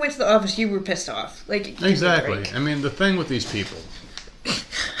if you went to the office, you were pissed off. Like, exactly. I mean, the thing with these people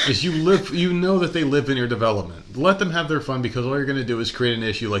is you know that they live in your development. Let them have their fun, because all you're going to do is create an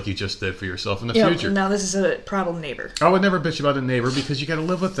issue like you just did for yourself in the future. Now this is a problem neighbor. I would never bitch about a neighbor, because you got to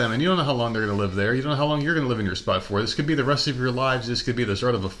live with them, and you don't know how long they're going to live there. You don't know how long you're going to live in your spot for. This could be the rest of your lives. This could be the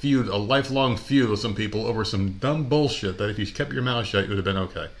start of a feud, a lifelong feud with some people over some dumb bullshit that if you kept your mouth shut, you would have been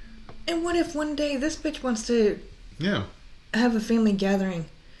okay. And what if one day this bitch wants to have a family gathering?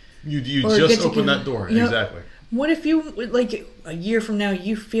 You just open that door. Exactly. What if you, like, a year from now,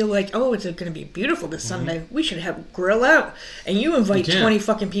 you feel like, oh, it's going to be beautiful this Sunday. We should have grill out. And you invite 20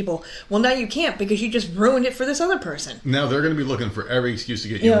 fucking people. Well, now you can't, because you just ruined it for this other person. Now they're going to be looking for every excuse to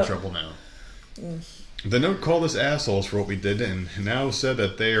get you in trouble now. The note called us assholes for what we did, and now said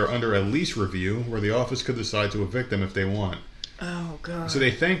that they are under a lease review where the office could decide to evict them if they want. Oh, God. So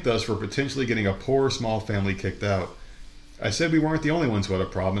they thanked us for potentially getting a poor, small family kicked out. I said we weren't the only ones who had a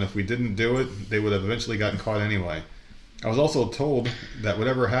problem, and if we didn't do it, they would have eventually gotten caught anyway. I was also told that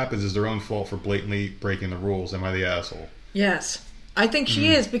whatever happens is their own fault for blatantly breaking the rules. Am I the asshole? Yes. I think she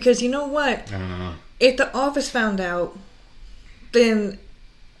is, because you know what? I don't know. If the office found out, then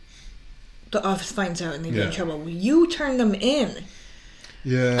the office finds out and they get in trouble. You turn them in.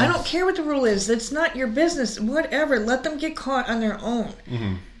 Yeah. I don't care what the rule is. It's not your business. Whatever. Let them get caught on their own.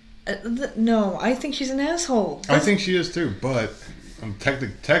 Mm-hmm. No, I think she's an asshole. I think she is too, but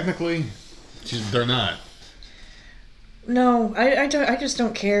technically, they're not. No, I just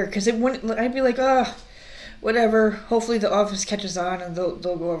don't care, because it wouldn't. I'd be like, whatever. Hopefully the office catches on and they'll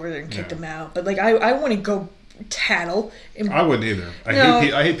go over there and kick them out. But like, I want to go tattle. I wouldn't either.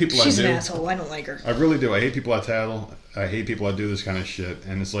 I hate people that do. She's an asshole. I don't like her. I really do. I hate people that tattle. I hate people that do this kind of shit.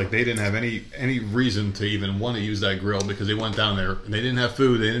 And it's like they didn't have any reason to even want to use that grill, because they went down there and they didn't have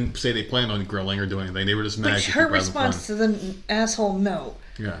food. They didn't say they planned on grilling or doing anything. They were just mad. But her response to the asshole note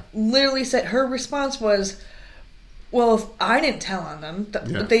literally said, her response was, well, if I didn't tell on them,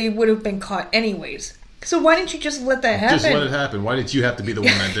 they would have been caught anyways. So why didn't you just let that happen? Just let it happen. Why did you have to be the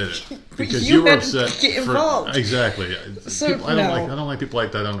one that did it? Because you were had upset. To get involved. Exactly. So, I don't like people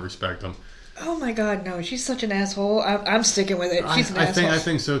like that. I don't respect them. Oh my God, no! She's such an asshole. I'm sticking with it. She's an asshole. I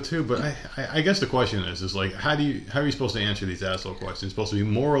think so too. But I guess the question is like, how are you supposed to answer these asshole questions? It's supposed to be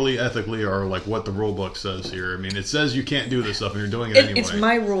morally, ethically, or like what the rule book says here. I mean, it says you can't do this stuff, and you're doing it anyway. It's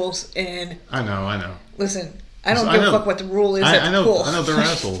my rules, and I know. Listen, I don't give a fuck what the rule is. I know they're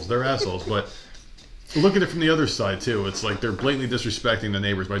assholes. They're assholes, but. Look at it from the other side too. It's like they're blatantly disrespecting the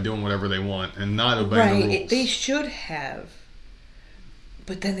neighbors by doing whatever they want and not obeying the rules. They should have,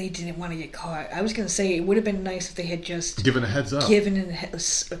 but then they didn't want to get caught. I was going to say it would have been nice if they had just given a heads up,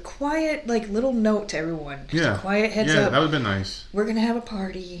 a quiet little note to everyone. Just a quiet heads up. Yeah, that would have been nice. We're going to have a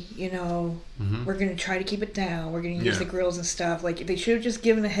party. We're going to try to keep it down. We're going to use the grills and stuff. Like they should have just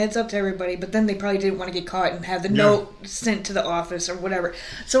given a heads up to everybody. But then they probably didn't want to get caught and have the note sent to the office or whatever.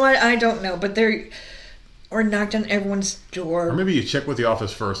 So I don't know, but they're. Or knocked on everyone's door. Or maybe you check with the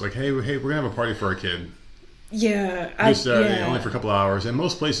office first. Like, hey, we're going to have a party for our kid. Yeah. This Saturday, only for a couple hours. And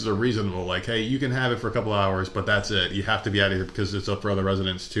most places are reasonable. Like, hey, you can have it for a couple hours, but that's it. You have to be out of here because it's up for other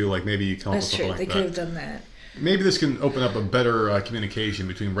residents, too. Like, maybe you come up with something like that. That's true. They could have done that. Maybe this can open up a better communication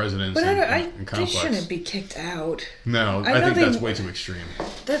between residents and complex. They shouldn't be kicked out. No, I think that's way too extreme.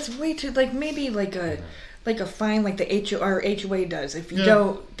 That's way too... Like, maybe like a fine like the HOA does. If you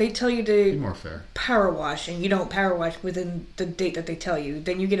don't, they tell you to be more fair. Power wash, and you don't power wash within the date that they tell you,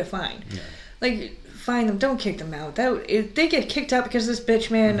 then you get a fine. Yeah. Like, fine them, don't kick them out. If they get kicked out because of this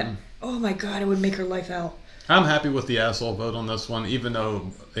bitch, man, oh my God, it would make her life hell. I'm happy with the asshole vote on this one, even though,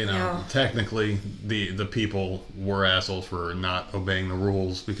 technically the people were assholes for not obeying the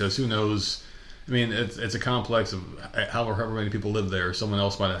rules, because who knows... I mean, it's a complex of however many people live there. Someone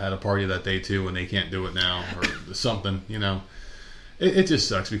else might have had a party that day too, and they can't do it now, or something. It just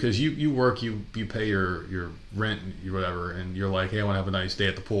sucks because you work, you pay your rent, your whatever, and you're like, hey, I want to have a nice day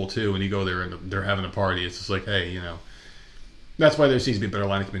at the pool too, and you go there and they're having a party. It's just like, hey, that's why there seems to be a better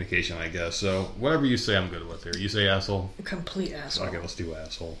line of communication, I guess. So whatever you say, I'm good with there. You say asshole, complete asshole. Okay, let's do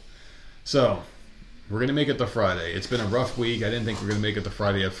asshole. So. We're going to make it to Friday. It's been a rough week. I didn't think we were going to make it to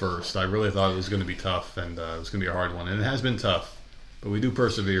Friday at first. I really thought it was going to be tough, and it was going to be a hard one. And it has been tough. But we do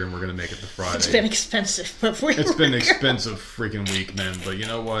persevere, and we're going to make it to Friday. It's been expensive. It's been an expensive freaking week, man. But you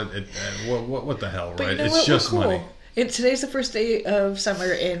know what? What the hell, right? It's just money. Today's the first day of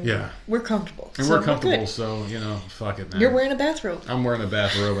summer, and we're comfortable. And we're comfortable, so, fuck it, man. You're wearing a bathrobe. I'm wearing a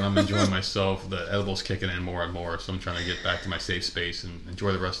bathrobe, and I'm enjoying myself. The edible's kicking in more and more, so I'm trying to get back to my safe space and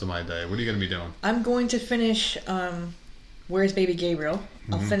enjoy the rest of my day. What are you going to be doing? I'm going to finish Where's Baby Gabriel?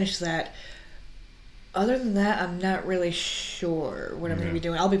 I'll finish that. Other than that, I'm not really sure what I'm going to be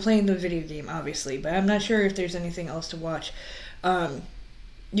doing. I'll be playing the video game, obviously, but I'm not sure if there's anything else to watch.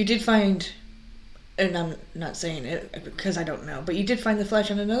 You did find... And I'm not saying it because I don't know, but you did find The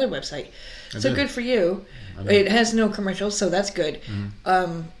Flash on another website. So good for you. It has no commercials, so that's good.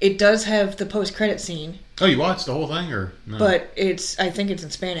 Mm-hmm. It does have the post-credit scene. Oh, you watched the whole thing? Or no? But I think it's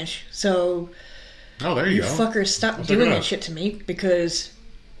in Spanish. So there you go. Fuckers, stop doing that shit to me because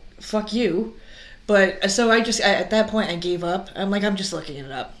fuck you. But so at that point I gave up. I'm like, I'm just looking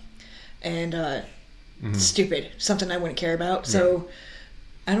it up. And stupid. Something I wouldn't care about. So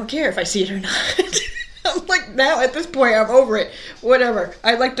I don't care if I see it or not. I'm like, now at this point, I'm over it. Whatever.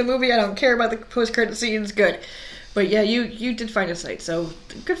 I like the movie. I don't care about the post-credit scenes. Good. But yeah, you did find a site, so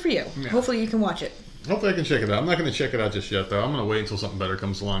good for you. Yeah. Hopefully you can watch it. Hopefully I can check it out. I'm not going to check it out just yet, though. I'm going to wait until something better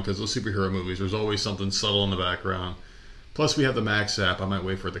comes along, because those superhero movies, there's always something subtle in the background. Plus, we have the Max app. I might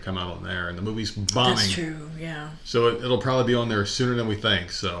wait for it to come out on there, and the movie's bombing. That's true, yeah. So it'll probably be on there sooner than we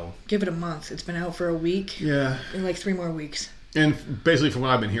think, so... Give it a month. It's been out for a week. Yeah. In like 3 more weeks. And basically, from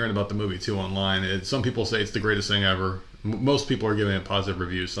what I've been hearing about the movie, too, online, some people say it's the greatest thing ever. Most people are giving it positive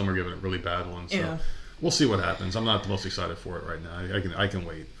reviews. Some are giving it really bad ones. So we'll see what happens. I'm not the most excited for it right now. I can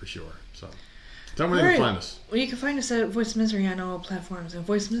wait, for sure. So tell me where you can find us. Well, you can find us at Voice Misery on all platforms and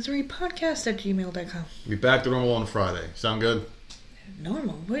voicemiserypodcast@gmail.com. Be back to normal on Friday. Sound good?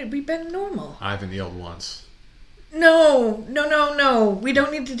 Normal? We've been normal. I haven't yelled once. No. We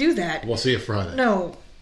don't need to do that. We'll see you Friday. No.